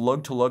 millimeters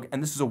lug to lug,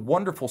 and this is a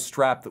wonderful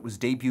strap that was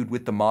debuted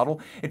with the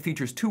model. It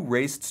features 2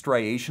 raised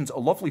striations, a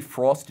lovely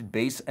frosted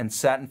base, and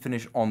satin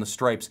finish on the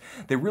stripes.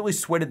 They really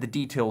sweated the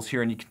details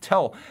here, and you can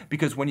tell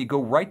because when you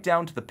go right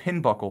down to the pin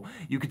buckle,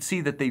 you can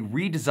see that they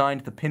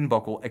redesigned the pin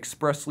buckle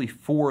expressly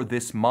for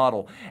this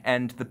model,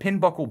 and the pin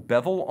buckle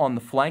bevel on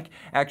the flank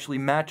actually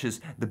matches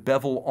the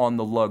bevel on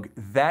the lug.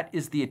 That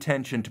is the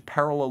attention to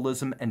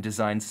parallelism and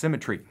design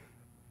symmetry.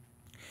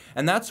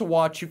 And that's a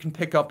watch you can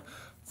pick up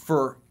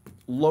for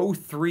low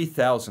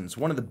 3,000s,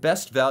 one of the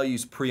best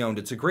values pre-owned.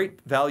 It's a great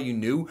value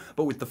new,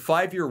 but with the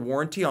 5-year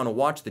warranty on a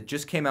watch that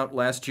just came out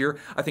last year,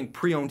 I think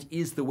pre-owned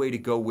is the way to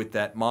go with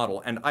that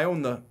model. And I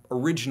own the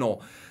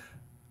original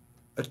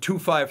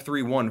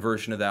 2531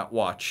 version of that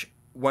watch.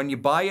 When you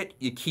buy it,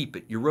 you keep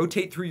it. You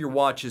rotate through your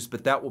watches,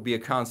 but that will be a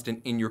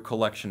constant in your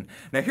collection.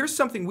 Now here's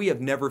something we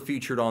have never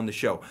featured on the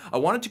show. I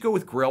wanted to go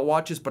with Grail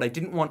watches, but I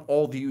didn't want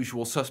all the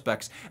usual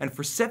suspects. And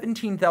for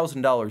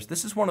 $17,000,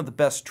 this is one of the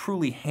best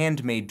truly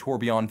handmade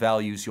tourbillon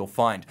values you'll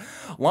find.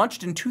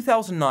 Launched in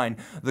 2009,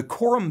 the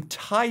Corum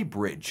Tie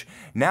Bridge,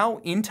 now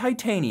in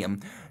titanium,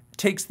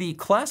 takes the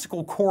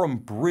classical Corum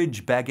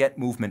Bridge baguette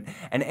movement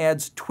and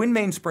adds twin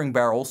mainspring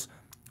barrels,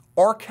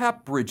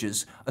 R-cap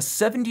bridges, a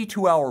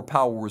 72-hour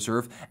power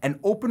reserve, and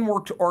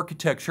open-worked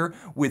architecture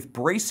with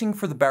bracing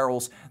for the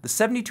barrels, the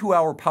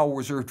 72-hour power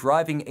reserve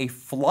driving a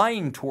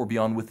flying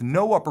tourbillon with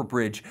no upper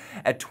bridge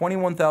at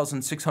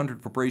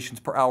 21,600 vibrations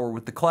per hour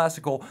with the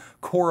classical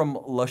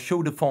Corum La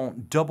Chaux de Fonds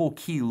double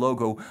key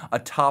logo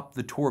atop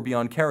the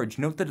tourbillon carriage.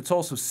 Note that it's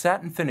also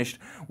satin finished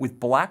with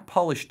black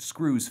polished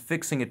screws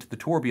fixing it to the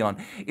tourbillon.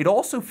 It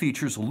also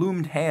features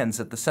loomed hands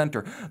at the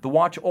center. The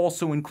watch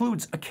also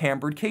includes a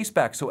cambered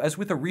caseback, so as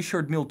with a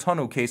Richard Mille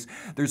tonneau case,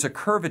 there's a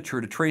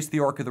curvature to trace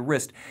the arc of the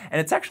wrist, and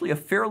it's actually a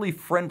fairly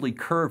friendly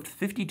curved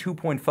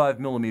 52.5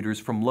 millimeters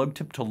from lug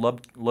tip to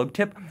lug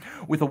tip,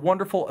 with a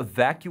wonderful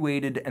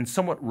evacuated and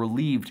somewhat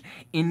relieved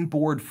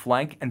inboard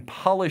flank and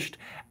polished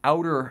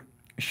outer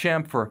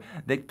chamfer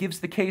that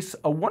gives the case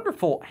a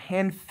wonderful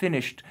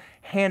hand-finished,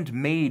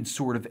 handmade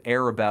sort of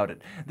air about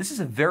it. This is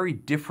a very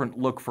different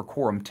look for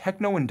Corum.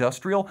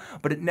 Techno-industrial,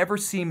 but it never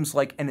seems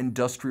like an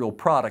industrial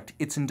product.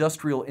 It's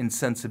industrial in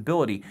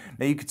sensibility.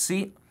 Now you can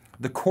see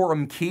the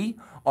Corum key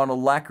on a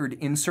lacquered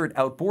insert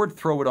outboard.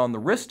 Throw it on the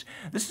wrist.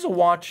 This is a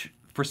watch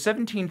for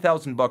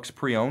 $17,000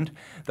 pre-owned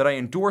that I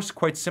endorse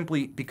quite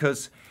simply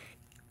because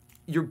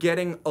you're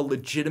getting a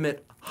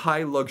legitimate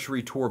high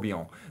luxury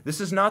tourbillon. This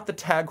is not the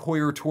Tag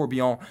Heuer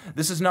tourbillon.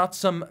 This is not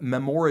some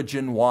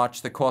Memorigin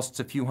watch that costs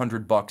a few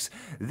 $100.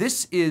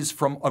 This is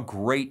from a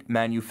great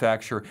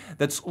manufacturer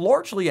that's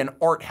largely an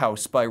art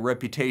house by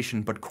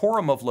reputation, but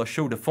Corum of La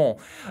Chaux de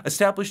Fonds,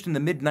 established in the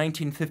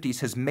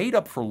mid-1950s, has made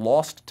up for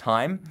lost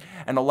time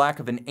and a lack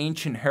of an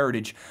ancient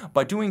heritage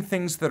by doing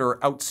things that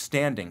are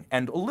outstanding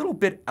and a little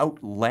bit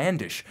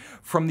outlandish.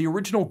 From the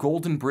original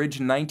Golden Bridge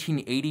in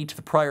 1980 to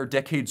the prior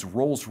decade's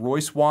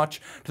Rolls-Royce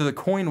watch to the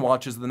coin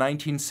watches watches of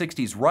the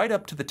 1960s, right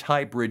up to the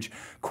tie bridge,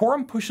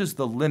 Corum pushes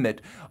the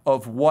limit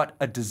of what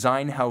a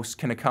design house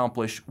can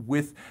accomplish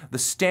with the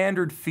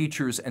standard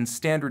features and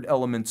standard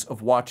elements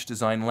of watch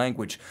design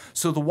language.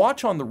 So the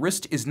watch on the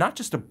wrist is not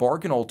just a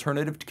bargain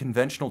alternative to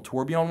conventional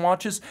tourbillon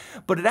watches,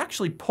 but it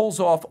actually pulls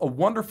off a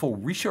wonderful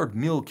Richard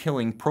Mille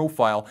killing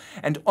profile,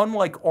 and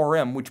unlike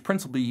RM, which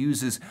principally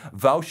uses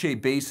Vaucher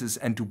bases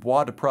and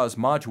Dubois de Praz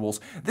modules,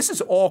 this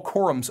is all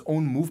Corum's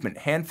own movement,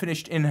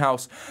 hand-finished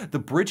in-house. The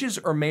bridges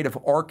are made of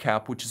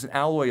RCAP, which is an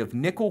alloy of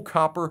nickel,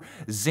 copper,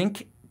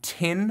 zinc,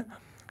 tin,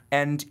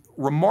 and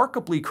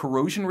remarkably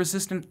corrosion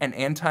resistant and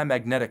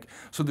anti-magnetic.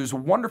 So there's a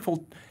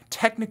wonderful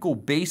technical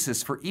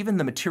basis for even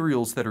the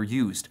materials that are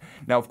used.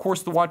 Now, of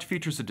course, the watch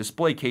features a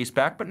display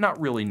caseback, but not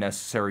really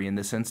necessary in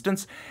this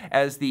instance,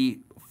 as the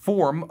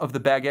form of the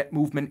baguette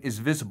movement is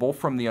visible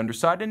from the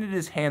underside, and it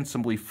is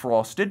handsomely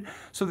frosted.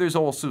 So there's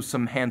also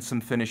some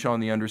handsome finish on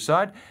the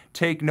underside.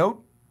 Take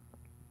note,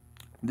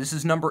 this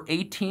is number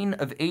 18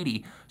 of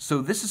 80,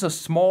 so this is a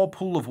small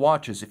pool of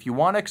watches. If you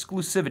want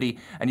exclusivity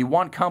and you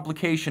want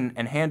complication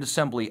and hand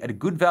assembly at a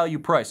good value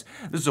price,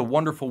 this is a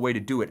wonderful way to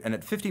do it. And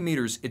at 50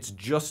 meters, it's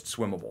just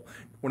swimmable.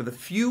 One of the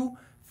few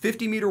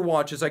 50-meter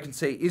watches I can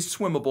say is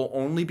swimmable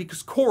only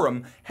because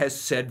Corum has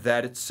said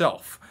that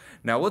itself.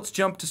 Now let's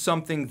jump to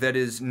something that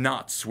is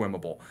not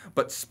swimmable,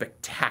 but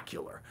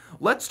spectacular.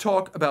 Let's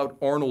talk about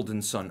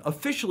Arnold & Son.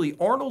 Officially,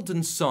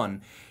 Arnold &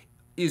 Son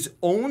is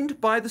owned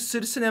by the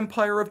Citizen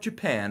Empire of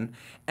Japan,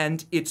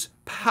 and it's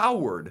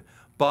powered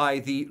by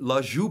the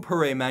La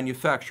Joux-Perret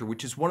manufacturer,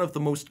 which is one of the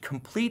most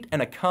complete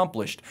and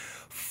accomplished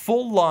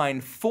full-line,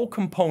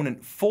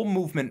 full-component,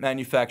 full-movement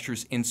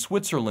manufacturers in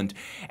Switzerland.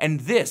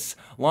 And this,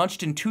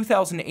 launched in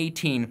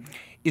 2018,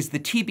 is the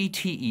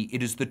TBTE.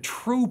 It is the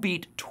True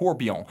Beat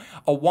Tourbillon,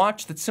 a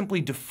watch that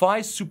simply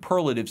defies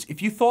superlatives. If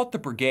you thought the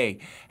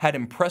Breguet had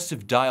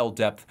impressive dial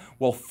depth,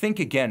 well, think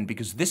again,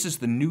 because this is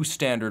the new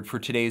standard for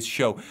today's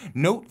show.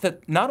 Note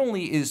that not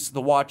only is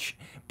the watch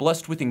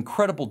blessed with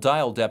incredible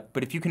dial depth,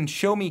 but if you can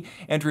show me,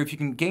 Andrew, if you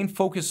can gain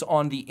focus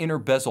on the inner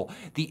bezel.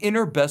 The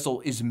inner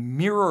bezel is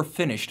mirror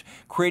finished,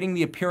 creating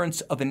the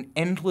appearance of an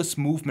endless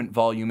movement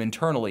volume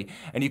internally,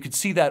 and you can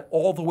see that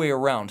all the way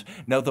around.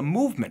 Now the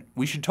movement,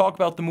 we should talk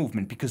about the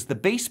movement, because the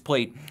base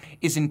plate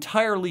is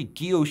entirely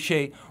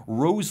guilloche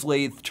rose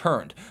lathe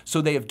turned. So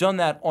they have done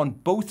that on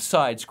both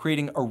sides,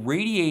 creating a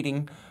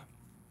radiating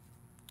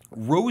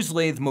rose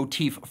lathe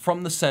motif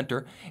from the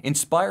center,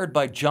 inspired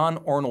by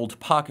John Arnold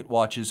pocket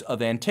watches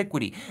of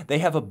antiquity. They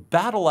have a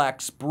battle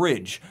axe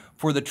bridge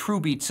for the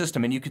True Beat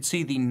system, and you can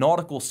see the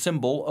nautical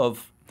symbol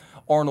of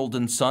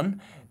Arnold &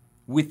 Son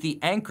with the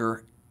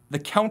anchor, the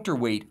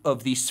counterweight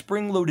of the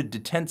spring-loaded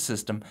detent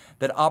system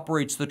that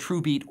operates the True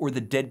Beat or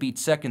the deadbeat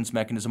seconds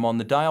mechanism on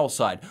the dial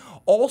side.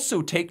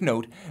 Also take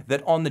note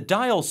that on the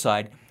dial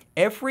side,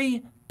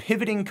 every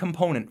pivoting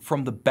component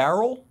from the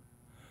barrel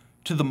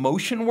to the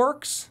motion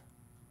works,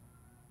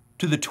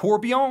 to the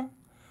tourbillon,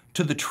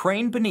 to the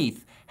train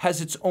beneath,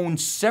 has its own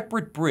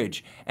separate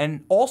bridge.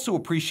 And also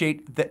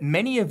appreciate that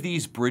many of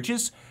these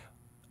bridges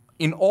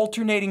in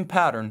alternating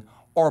pattern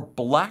are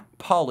black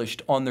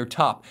polished on their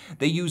top.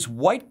 They use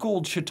white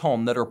gold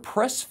chaton that are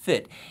press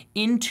fit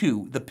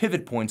into the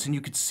pivot points, and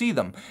you could see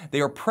them.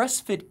 They are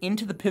press fit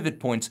into the pivot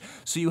points,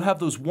 so you have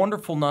those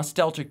wonderful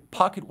nostalgic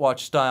pocket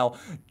watch style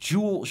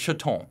jewel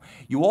chaton.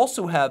 You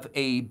also have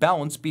a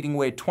balance beating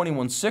away at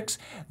 21.6,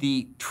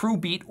 the True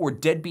Beat or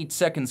deadbeat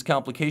seconds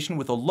complication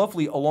with a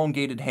lovely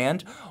elongated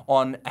hand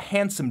on a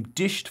handsome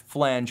dished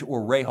flange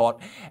or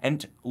rayhaut.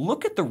 And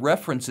look at the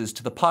references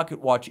to the pocket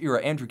watch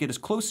era. Andrew, get as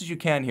close as you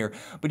can here,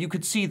 but you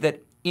could see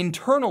that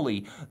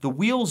internally, the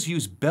wheels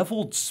use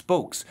beveled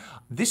spokes.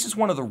 This is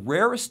one of the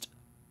rarest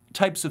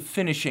types of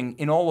finishing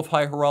in all of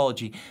high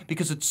horology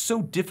because it's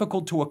so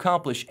difficult to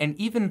accomplish, and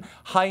even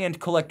high-end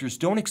collectors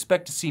don't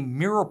expect to see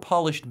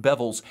mirror-polished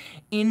bevels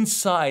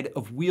inside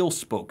of wheel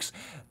spokes.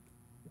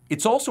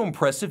 It's also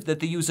impressive that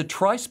they use a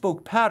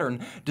tri-spoke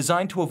pattern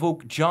designed to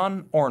evoke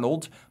John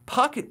Arnold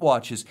pocket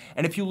watches,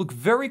 and if you look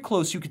very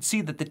close, you can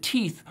see that the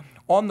teeth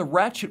on the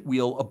ratchet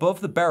wheel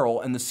above the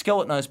barrel and the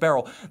skeletonized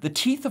barrel, the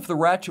teeth of the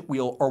ratchet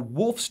wheel are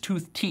wolf's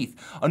tooth teeth,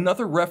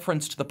 another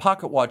reference to the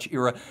pocket watch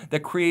era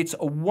that creates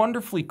a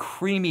wonderfully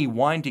creamy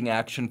winding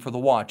action for the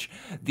watch.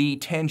 The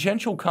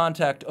tangential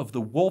contact of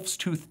the wolf's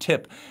tooth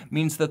tip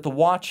means that the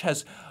watch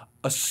has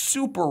a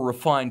super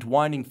refined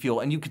winding feel,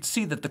 and you can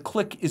see that the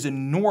click is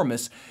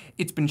enormous.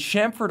 It's been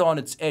chamfered on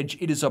its edge.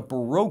 It is a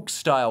Baroque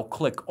style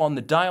click on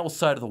the dial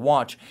side of the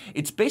watch.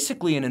 It's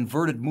basically an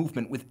inverted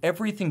movement with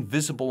everything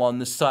visible on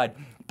this side.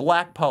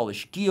 Black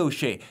polish,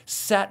 guilloche,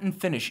 satin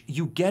finish,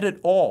 you get it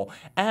all.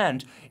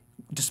 And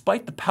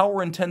despite the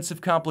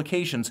power-intensive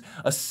complications,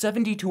 a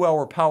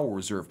 72-hour power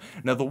reserve.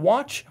 Now the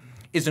watch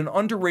is an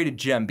underrated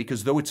gem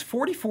because though it's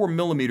 44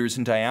 millimeters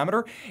in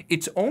diameter,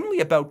 it's only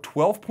about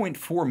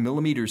 12.4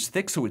 millimeters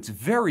thick, so it's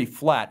very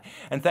flat.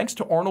 And thanks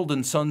to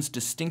Arnold & Son's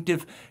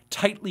distinctive,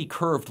 tightly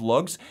curved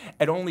lugs,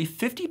 at only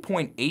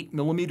 50.8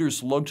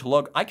 millimeters lug to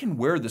lug, I can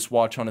wear this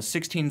watch on a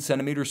 16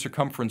 centimeter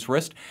circumference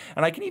wrist,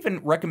 and I can even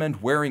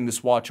recommend wearing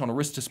this watch on a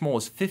wrist as small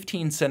as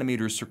 15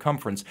 centimeters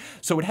circumference.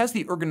 So it has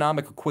the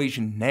ergonomic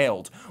equation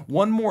nailed.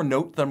 One more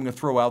note that I'm going to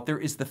throw out there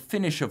is the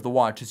finish of the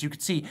watch. As you can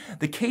see,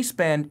 the case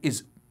band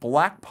is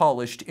black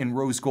polished in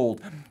rose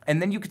gold,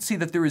 and then you can see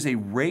that there is a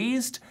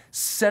raised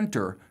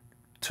center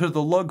to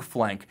the lug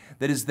flank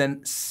that is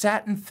then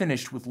satin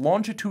finished with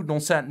longitudinal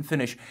satin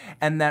finish,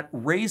 and that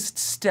raised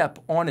step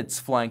on its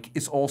flank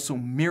is also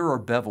mirror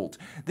beveled.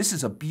 This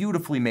is a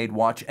beautifully made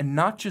watch, and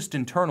not just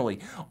internally,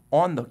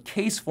 on the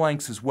case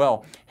flanks as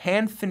well,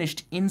 hand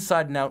finished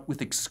inside and out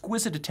with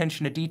exquisite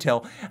attention to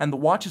detail, and the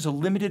watch is a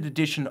limited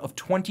edition of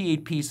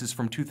 28 pieces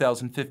from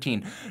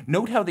 2015.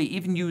 Note how they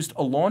even used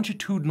a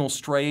longitudinal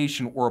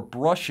striation or a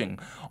brushing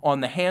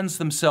on the hands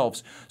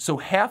themselves, so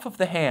half of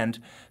the hand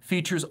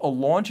features a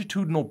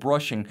longitudinal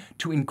brushing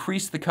to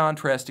increase the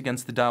contrast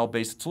against the dial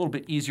base. It's a little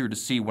bit easier to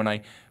see when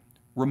I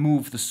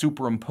remove the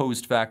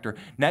superimposed factor.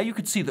 Now you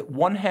can see that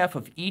one half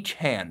of each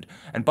hand,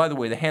 and by the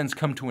way, the hands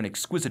come to an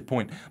exquisite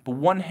point, but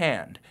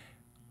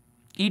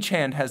each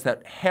hand has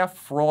that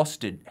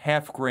half-frosted,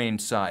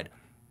 half-grained side.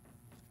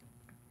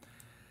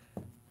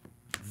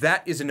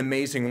 That is an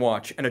amazing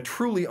watch and a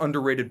truly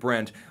underrated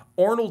brand.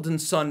 Arnold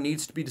 & Son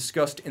needs to be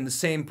discussed in the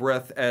same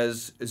breath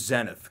as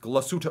Zenith,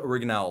 Glasuta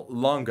Original,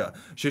 Lange,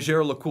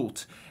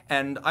 Jaeger-LeCoultre,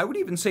 and I would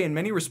even say in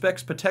many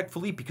respects Patek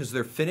Philippe, because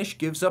their finish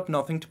gives up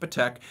nothing to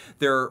Patek.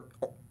 Their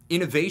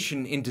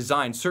innovation in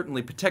design,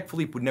 certainly Patek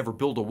Philippe would never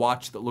build a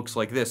watch that looks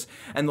like this.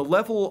 And the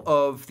level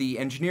of the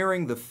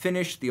engineering, the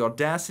finish, the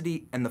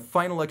audacity, and the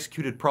final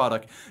executed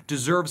product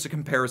deserves a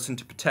comparison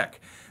to Patek.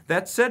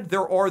 That said,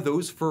 there are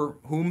those for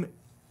whom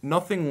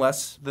nothing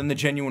less than the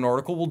genuine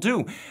article will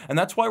do. And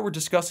that's why we're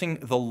discussing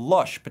the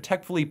lush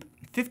Patek Philippe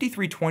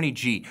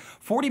 5320G,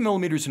 40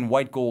 millimeters in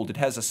white gold. It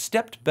has a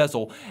stepped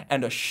bezel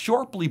and a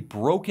sharply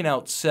broken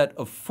out set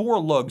of 4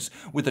 lugs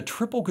with a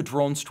triple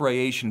cadron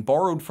striation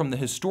borrowed from the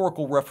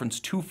historical reference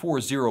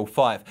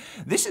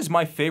 2405. This is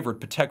my favorite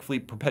Patek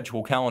Philippe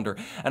Perpetual calendar,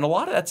 and a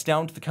lot of that's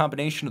down to the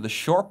combination of the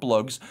sharp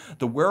lugs,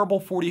 the wearable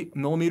 40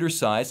 millimeter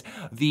size,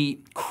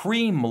 the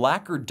cream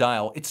lacquered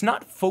dial. It's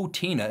not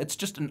fauxtina, it's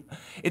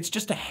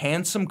just a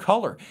handsome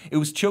color. It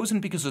was chosen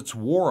because it's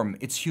warm,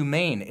 it's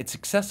humane, it's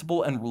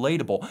accessible and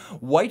relatable.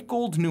 White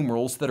gold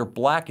numerals that are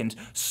blackened,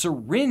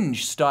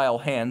 syringe-style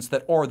hands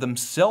that are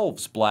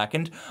themselves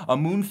blackened, a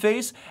moon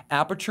phase,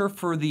 aperture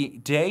for the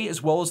day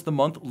as well as the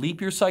month,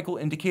 leap year cycle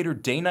indicator,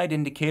 day-night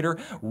indicator,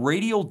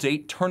 radial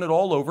date, turn it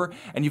all over,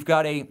 and you've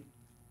got a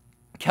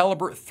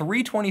caliber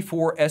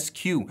 324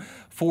 SQ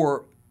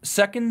for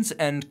seconds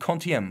and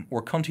quantième,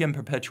 or quantième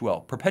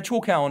perpetuel.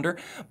 Perpetual calendar,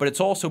 but it's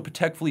also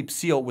Patek Philippe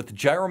seal with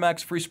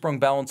Gyromax free-sprung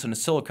balance and a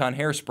silicone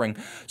hairspring,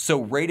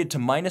 so rated to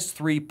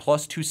 -3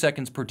 plus 2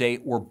 seconds per day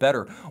or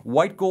better.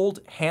 White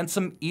gold,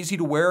 handsome, easy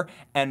to wear,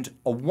 and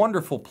a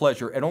wonderful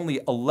pleasure at only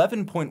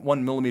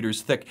 11.1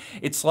 millimeters thick.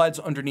 It slides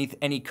underneath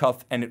any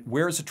cuff and it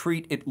wears a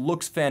treat. It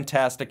looks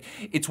fantastic.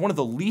 It's one of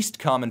the least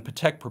common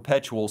Patek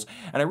Perpetuals,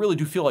 and I really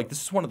do feel like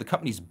this is one of the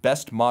company's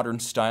best modern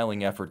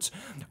styling efforts.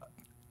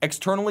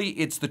 Externally,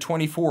 it's the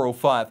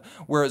 2405,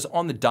 whereas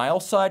on the dial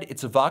side,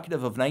 it's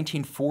evocative of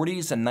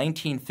 1940s and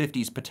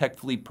 1950s Patek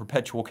Philippe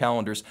Perpetual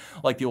calendars,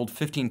 like the old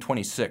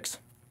 1526.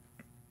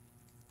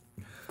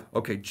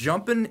 Okay,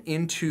 jumping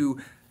into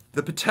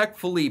the Patek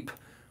Philippe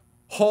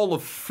Hall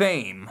of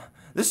Fame.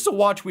 This is a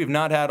watch we have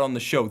not had on the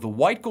show, the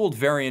white gold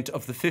variant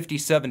of the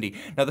 5070.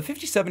 Now, the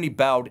 5070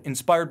 bowed,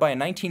 inspired by a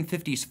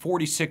 1950s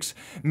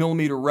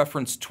 46mm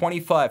reference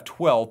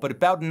 2512, but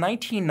it bowed in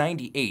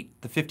 1998,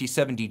 the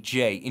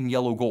 5070J in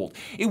yellow gold.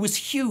 It was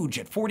huge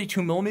at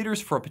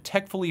 42mm for a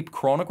Patek Philippe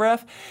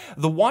chronograph.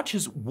 The watch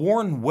has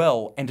worn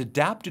well and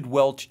adapted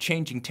well to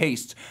changing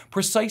tastes,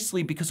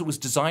 precisely because it was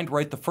designed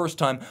right the first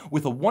time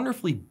with a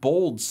wonderfully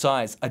bold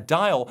size. A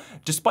dial,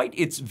 despite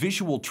its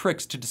visual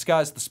tricks to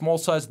disguise the small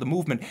size of the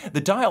movement,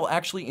 the dial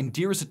actually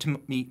endears it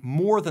to me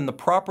more than the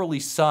properly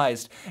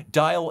sized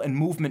dial and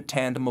movement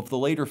tandem of the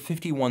later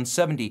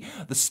 5170.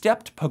 The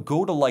stepped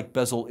pagoda-like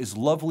bezel is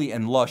lovely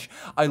and lush.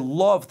 I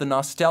love the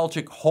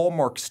nostalgic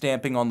hallmark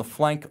stamping on the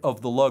flank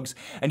of the lugs,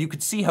 and you can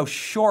see how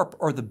sharp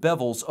are the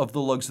bevels of the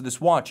lugs of this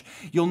watch.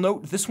 You'll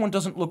note this one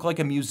doesn't look like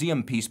a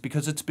museum piece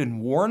because it's been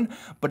worn,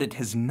 but it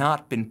has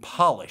not been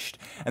polished.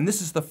 And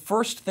this is the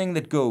first thing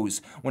that goes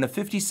when a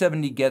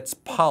 5070 gets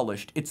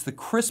polished. It's the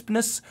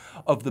crispness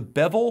of the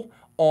bevel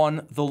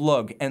on the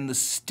lug and the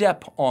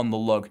step on the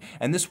lug,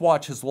 and this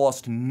watch has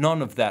lost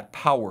none of that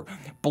power.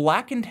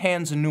 Blackened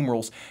hands and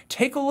numerals.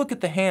 Take a look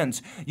at the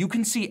hands. You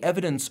can see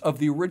evidence of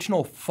the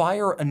original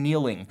fire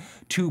annealing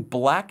to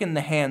blacken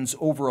the hands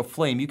over a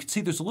flame. You can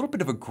see there's a little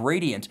bit of a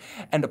gradient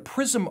and a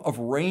prism of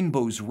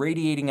rainbows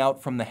radiating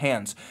out from the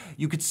hands.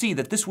 You could see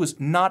that this was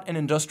not an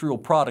industrial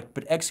product,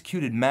 but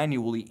executed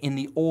manually in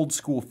the old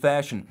school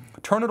fashion.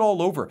 Turn it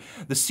all over.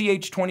 The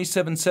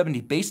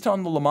CH2770, based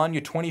on the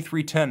Lemania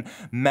 2310,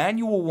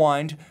 manual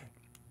wind,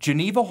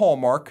 Geneva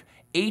hallmark,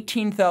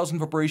 18,000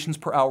 vibrations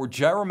per hour,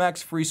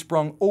 Gyromax free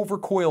sprung,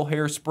 overcoil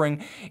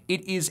hairspring.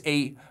 It is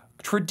a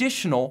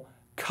traditional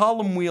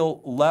column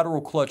wheel lateral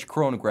clutch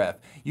chronograph.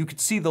 You could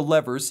see the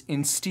levers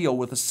in steel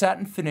with a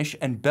satin finish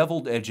and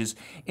beveled edges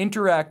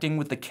interacting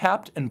with the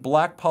capped and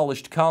black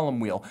polished column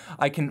wheel.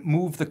 I can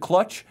move the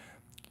clutch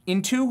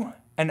into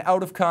and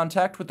out of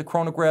contact with the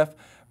chronograph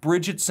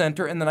bridge at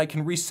center, and then I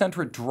can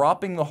recenter it,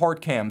 dropping the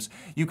heart cams.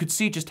 You could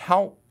see just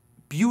how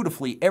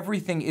beautifully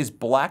everything is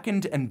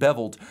blackened and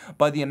beveled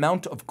by the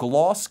amount of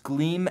gloss,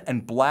 gleam,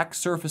 and black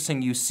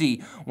surfacing you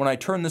see when I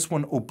turn this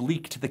one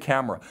oblique to the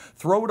camera.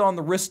 Throw it on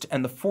the wrist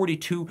and the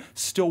 42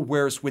 still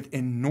wears with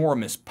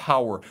enormous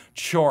power,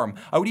 charm.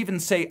 I would even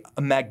say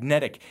a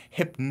magnetic,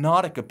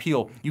 hypnotic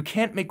appeal. You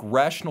can't make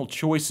rational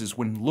choices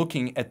when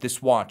looking at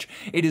this watch.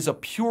 It is a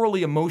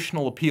purely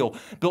emotional appeal,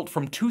 built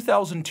from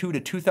 2002 to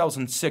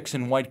 2006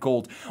 in white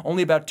gold.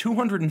 Only about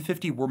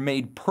 250 were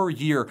made per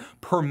year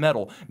per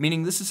metal,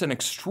 meaning this is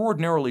an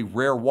extraordinarily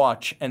rare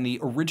watch, and the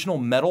original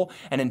metal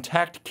and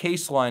intact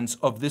case lines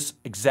of this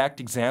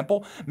exact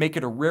example make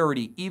it a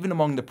rarity even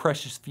among the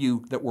precious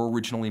few that were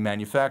originally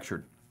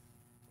manufactured.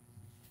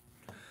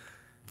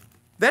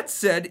 That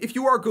said, if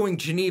you are going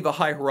Geneva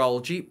High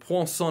Horology,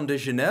 Poinçon de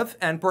Genève,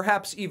 and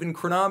perhaps even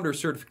chronometer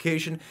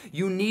certification,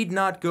 you need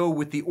not go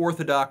with the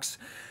orthodox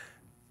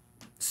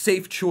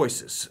safe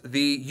choices.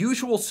 The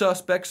usual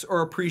suspects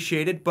are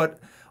appreciated, but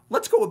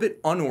let's go a bit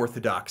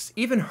unorthodox,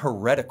 even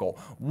heretical.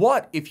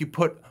 What if you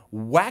put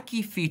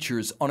wacky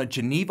features on a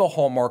Geneva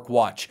hallmark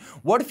watch?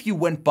 What if you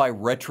went by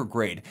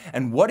retrograde?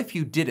 And what if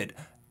you did it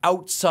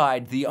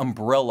outside the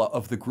umbrella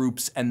of the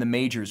groups and the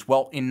majors?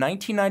 Well, in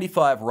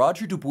 1995,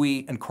 Roger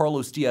Dubuis and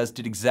Carlos Diaz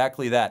did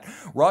exactly that.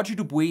 Roger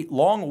Dubuis,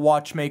 long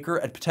watchmaker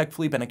at Patek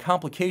Philippe and a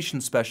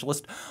complications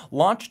specialist,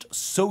 launched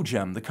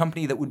Sogem, the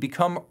company that would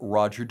become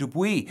Roger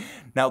Dubuis.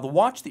 Now, the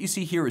watch that you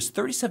see here is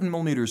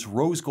 37mm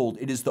rose gold.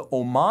 It is the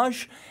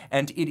Homage,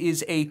 and it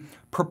is a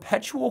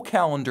perpetual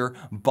calendar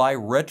by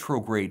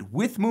retrograde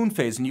with moon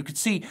phase. And you could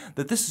see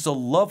that this is a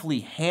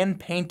lovely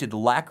hand-painted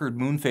lacquered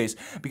moon phase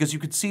because you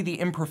could see the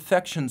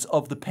imperfections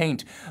of the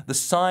paint, the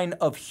sign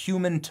of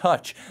human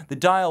touch. The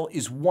dial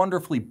is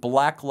wonderfully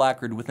black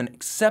lacquered with an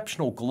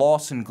exceptional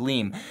gloss and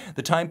gleam.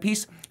 The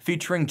timepiece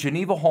featuring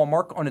Geneva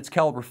hallmark on its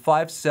caliber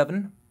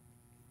 5.7.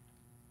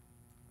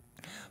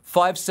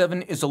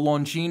 5.7 is a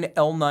Longines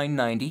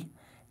L990,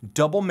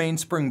 double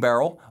mainspring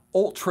barrel,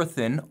 ultra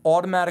thin,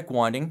 automatic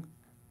winding,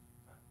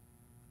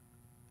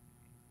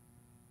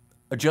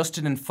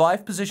 adjusted in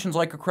 5 positions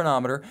like a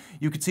chronometer.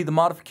 You can see the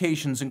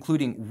modifications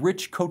including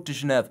rich Côte de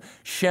Genève,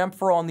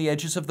 chamfer on the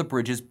edges of the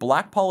bridges,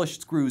 black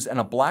polished screws, and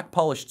a black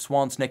polished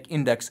swan's neck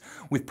index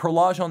with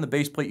perlage on the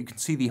base plate. You can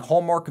see the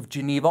hallmark of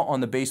Geneva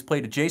on the base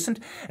plate adjacent.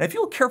 And if you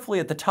look carefully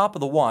at the top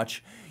of the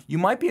watch, you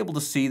might be able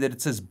to see that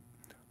it says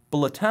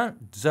Bulletin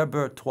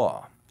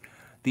d'Observatoire.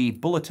 The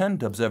Bulletin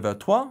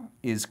d'Observatoire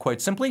is quite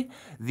simply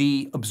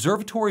the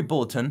observatory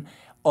bulletin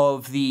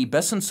of the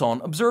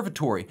Besançon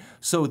Observatory.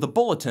 So the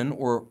bulletin,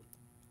 or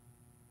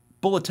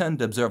Bulletin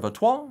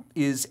d'Observatoire,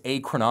 is a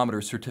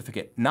chronometer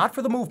certificate, not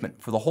for the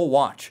movement, for the whole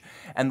watch.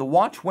 And the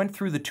watch went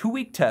through the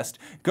 2-week test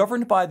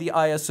governed by the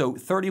ISO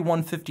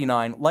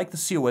 3159 like the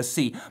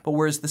COSC, but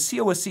whereas the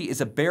COSC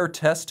is a bare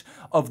test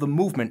of the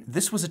movement,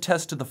 this was a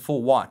test of the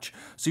full watch.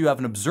 So you have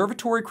an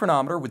observatory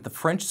chronometer with the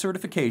French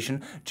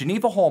certification,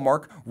 Geneva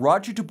hallmark,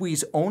 Roger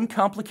Dubuis' own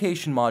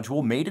complication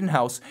module made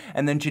in-house,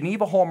 and then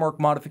Geneva hallmark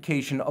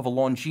modification of a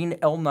Longines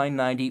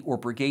L990 or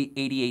Breguet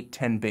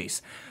 8810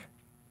 base.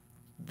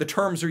 The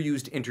terms are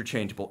used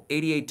interchangeable,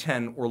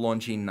 8810 or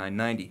Longines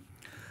 990.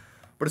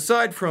 But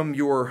aside from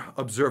your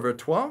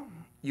observatoire,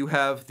 you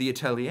have the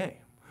atelier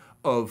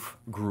of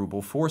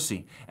Greubel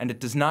Forsey, and it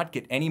does not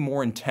get any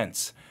more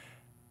intense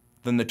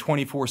than the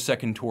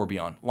 24-second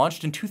tourbillon.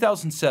 Launched in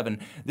 2007,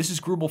 this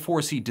is Greubel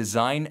Forsey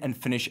design and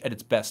finish at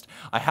its best.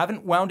 I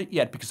haven't wound it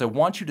yet because I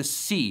want you to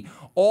see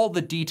all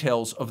the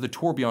details of the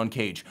tourbillon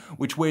cage,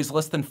 which weighs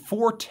less than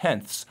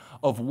 4/10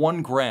 of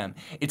 1 gram.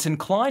 It's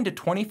inclined at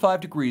 25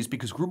 degrees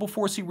because Greubel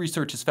Forsey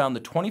research has found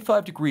that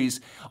 25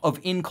 degrees of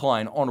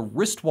incline on a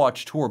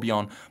wristwatch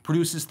tourbillon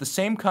produces the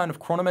same kind of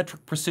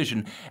chronometric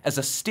precision as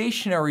a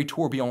stationary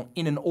tourbillon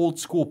in an old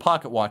school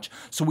pocket watch.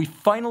 So we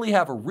finally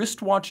have a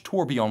wristwatch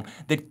tourbillon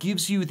that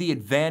gives you the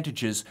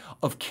advantages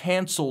of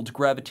canceled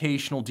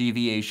gravitational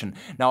deviation.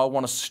 Now I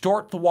want to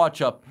start the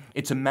watch up.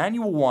 It's a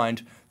manual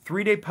wind,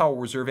 3-day power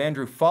reserve.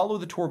 Andrew, follow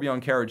the tourbillon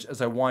carriage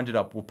as I wind it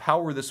up. We'll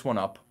power this one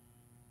up.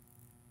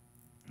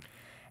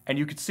 And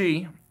you can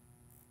see,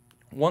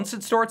 once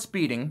it starts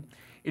beating,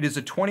 It is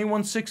a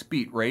 21/6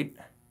 beat rate.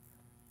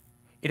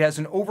 It has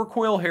an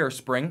overcoil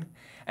hairspring,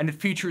 and it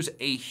features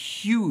a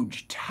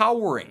huge,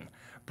 towering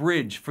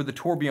bridge for the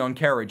tourbillon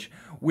carriage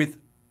with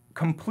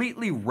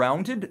completely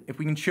rounded, if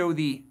we can show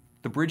the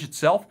bridge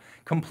itself,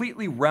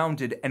 completely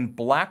rounded and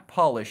black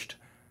polished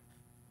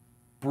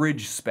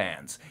bridge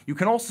spans. You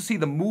can also see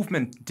the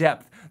movement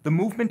depth. The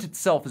movement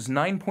itself is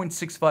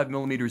 9.65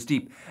 millimeters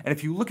deep, and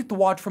if you look at the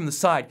watch from the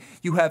side,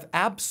 you have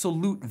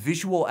absolute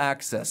visual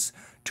access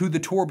to the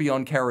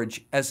tourbillon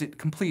carriage as it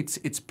completes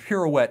its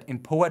pirouette in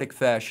poetic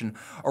fashion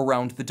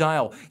around the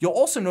dial. You'll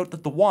also note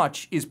that the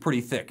watch is pretty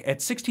thick.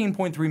 At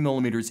 16.3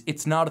 millimeters,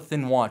 it's not a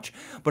thin watch,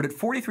 but at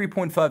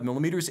 43.5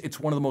 millimeters,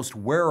 it's one of the most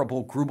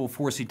wearable Greubel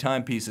Forsey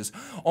timepieces.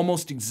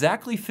 Almost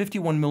exactly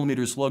 51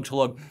 millimeters lug to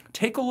lug.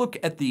 Take a look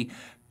at the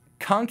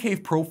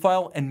concave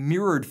profile and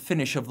mirrored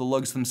finish of the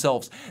lugs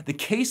themselves. The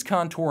case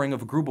contouring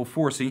of a Greubel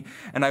Forsey,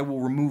 and I will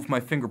remove my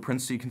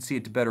fingerprints so you can see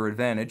it to better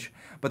advantage,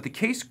 but the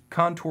case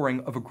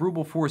contouring of a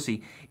Greubel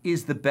Forsey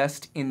is the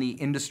best in the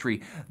industry.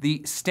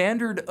 The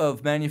standard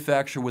of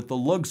manufacture with the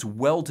lugs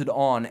welded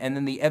on and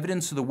then the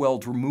evidence of the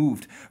weld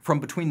removed from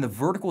between the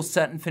vertical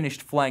satin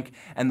finished flank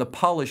and the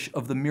polish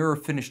of the mirror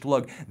finished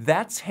lug,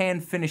 that's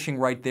hand finishing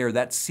right there,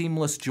 that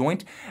seamless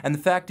joint. And the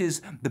fact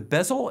is, the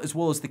bezel as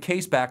well as the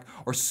caseback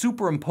are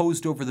superimposed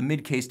over the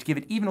mid-case to give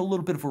it even a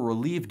little bit of a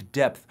relieved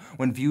depth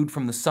when viewed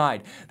from the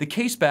side. The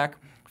caseback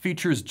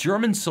features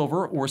German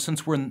silver, or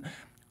since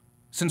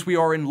we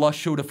are in La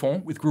Chaux de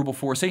Fonds with Greubel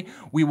Forsey,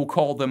 we will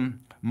call them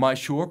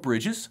Maillot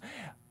bridges.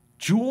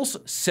 Jewels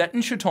set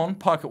in chaton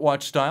pocket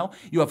watch style.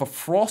 You have a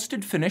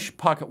frosted finish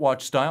pocket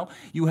watch style.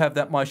 You have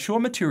that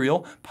Maillot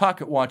material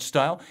pocket watch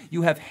style.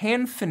 You have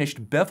hand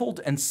finished,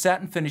 beveled and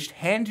satin finished,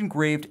 hand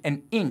engraved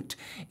and inked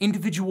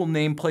individual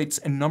nameplates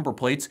and number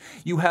plates.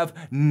 You have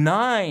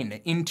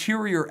 9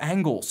 interior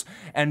angles,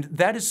 and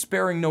that is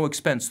sparing no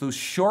expense. Those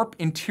sharp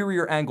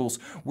interior angles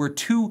where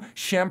 2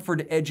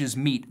 chamfered edges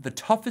meet, the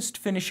toughest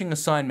finishing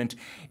assignment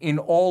in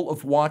all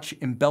of watch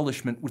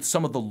embellishment, with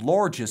some of the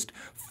largest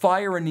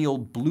fire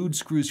annealed blued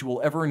screws you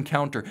will ever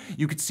encounter.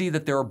 You could see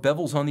that there are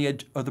bevels on the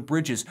edge of the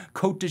bridges,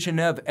 Côte de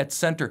Genève at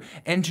center,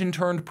 engine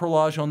turned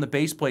perlage on the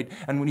base plate,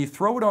 and when you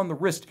throw it on the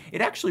wrist,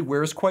 it actually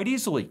wears quite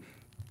easily.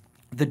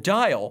 The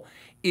dial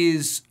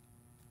is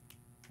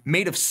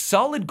made of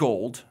solid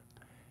gold,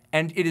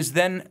 and it is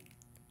then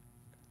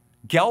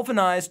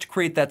galvanized to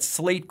create that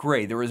slate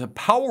gray. There is a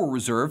power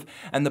reserve,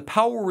 and the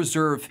power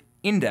reserve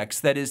index,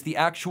 that is the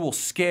actual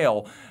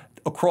scale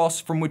across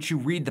from which you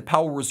read the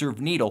power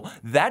reserve needle,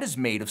 that is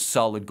made of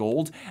solid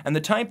gold, and the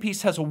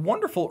timepiece has a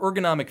wonderful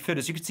ergonomic fit.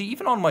 As you can see,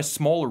 even on my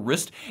smaller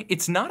wrist,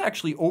 it's not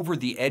actually over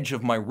the edge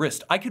of my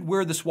wrist. I could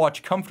wear this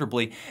watch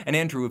comfortably, and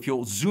Andrew, if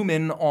you'll zoom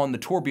in on the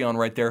tourbillon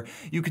right there,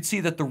 you could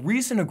see that the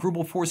reason a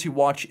Greubel Forsey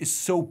watch is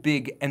so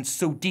big and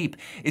so deep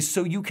is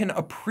so you can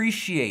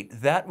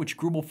appreciate that which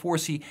Greubel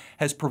Forsey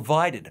has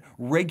provided,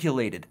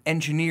 regulated,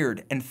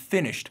 engineered, and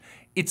finished.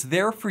 It's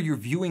there for your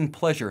viewing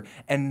pleasure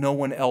and no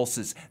one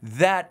else's.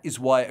 That is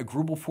why a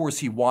Greubel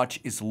Forsey watch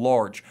is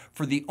large,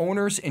 for the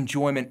owner's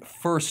enjoyment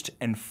first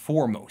and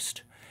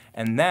foremost.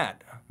 And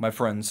that, my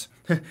friends,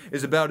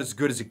 is about as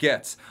good as it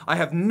gets. I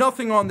have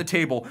nothing on the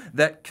table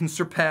that can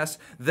surpass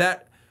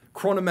that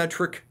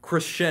chronometric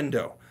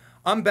crescendo.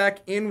 I'm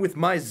back in with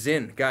my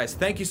Zin. Guys,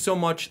 thank you so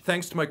much.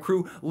 Thanks to my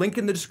crew. Link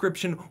in the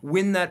description.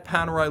 Win that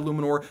Panerai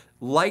Luminor.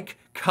 Like,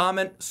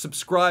 comment,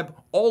 subscribe,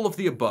 all of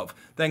the above.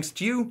 Thanks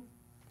to you.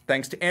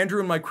 Thanks to Andrew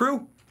and my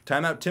crew.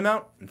 Time out, Tim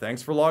out, and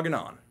thanks for logging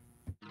on.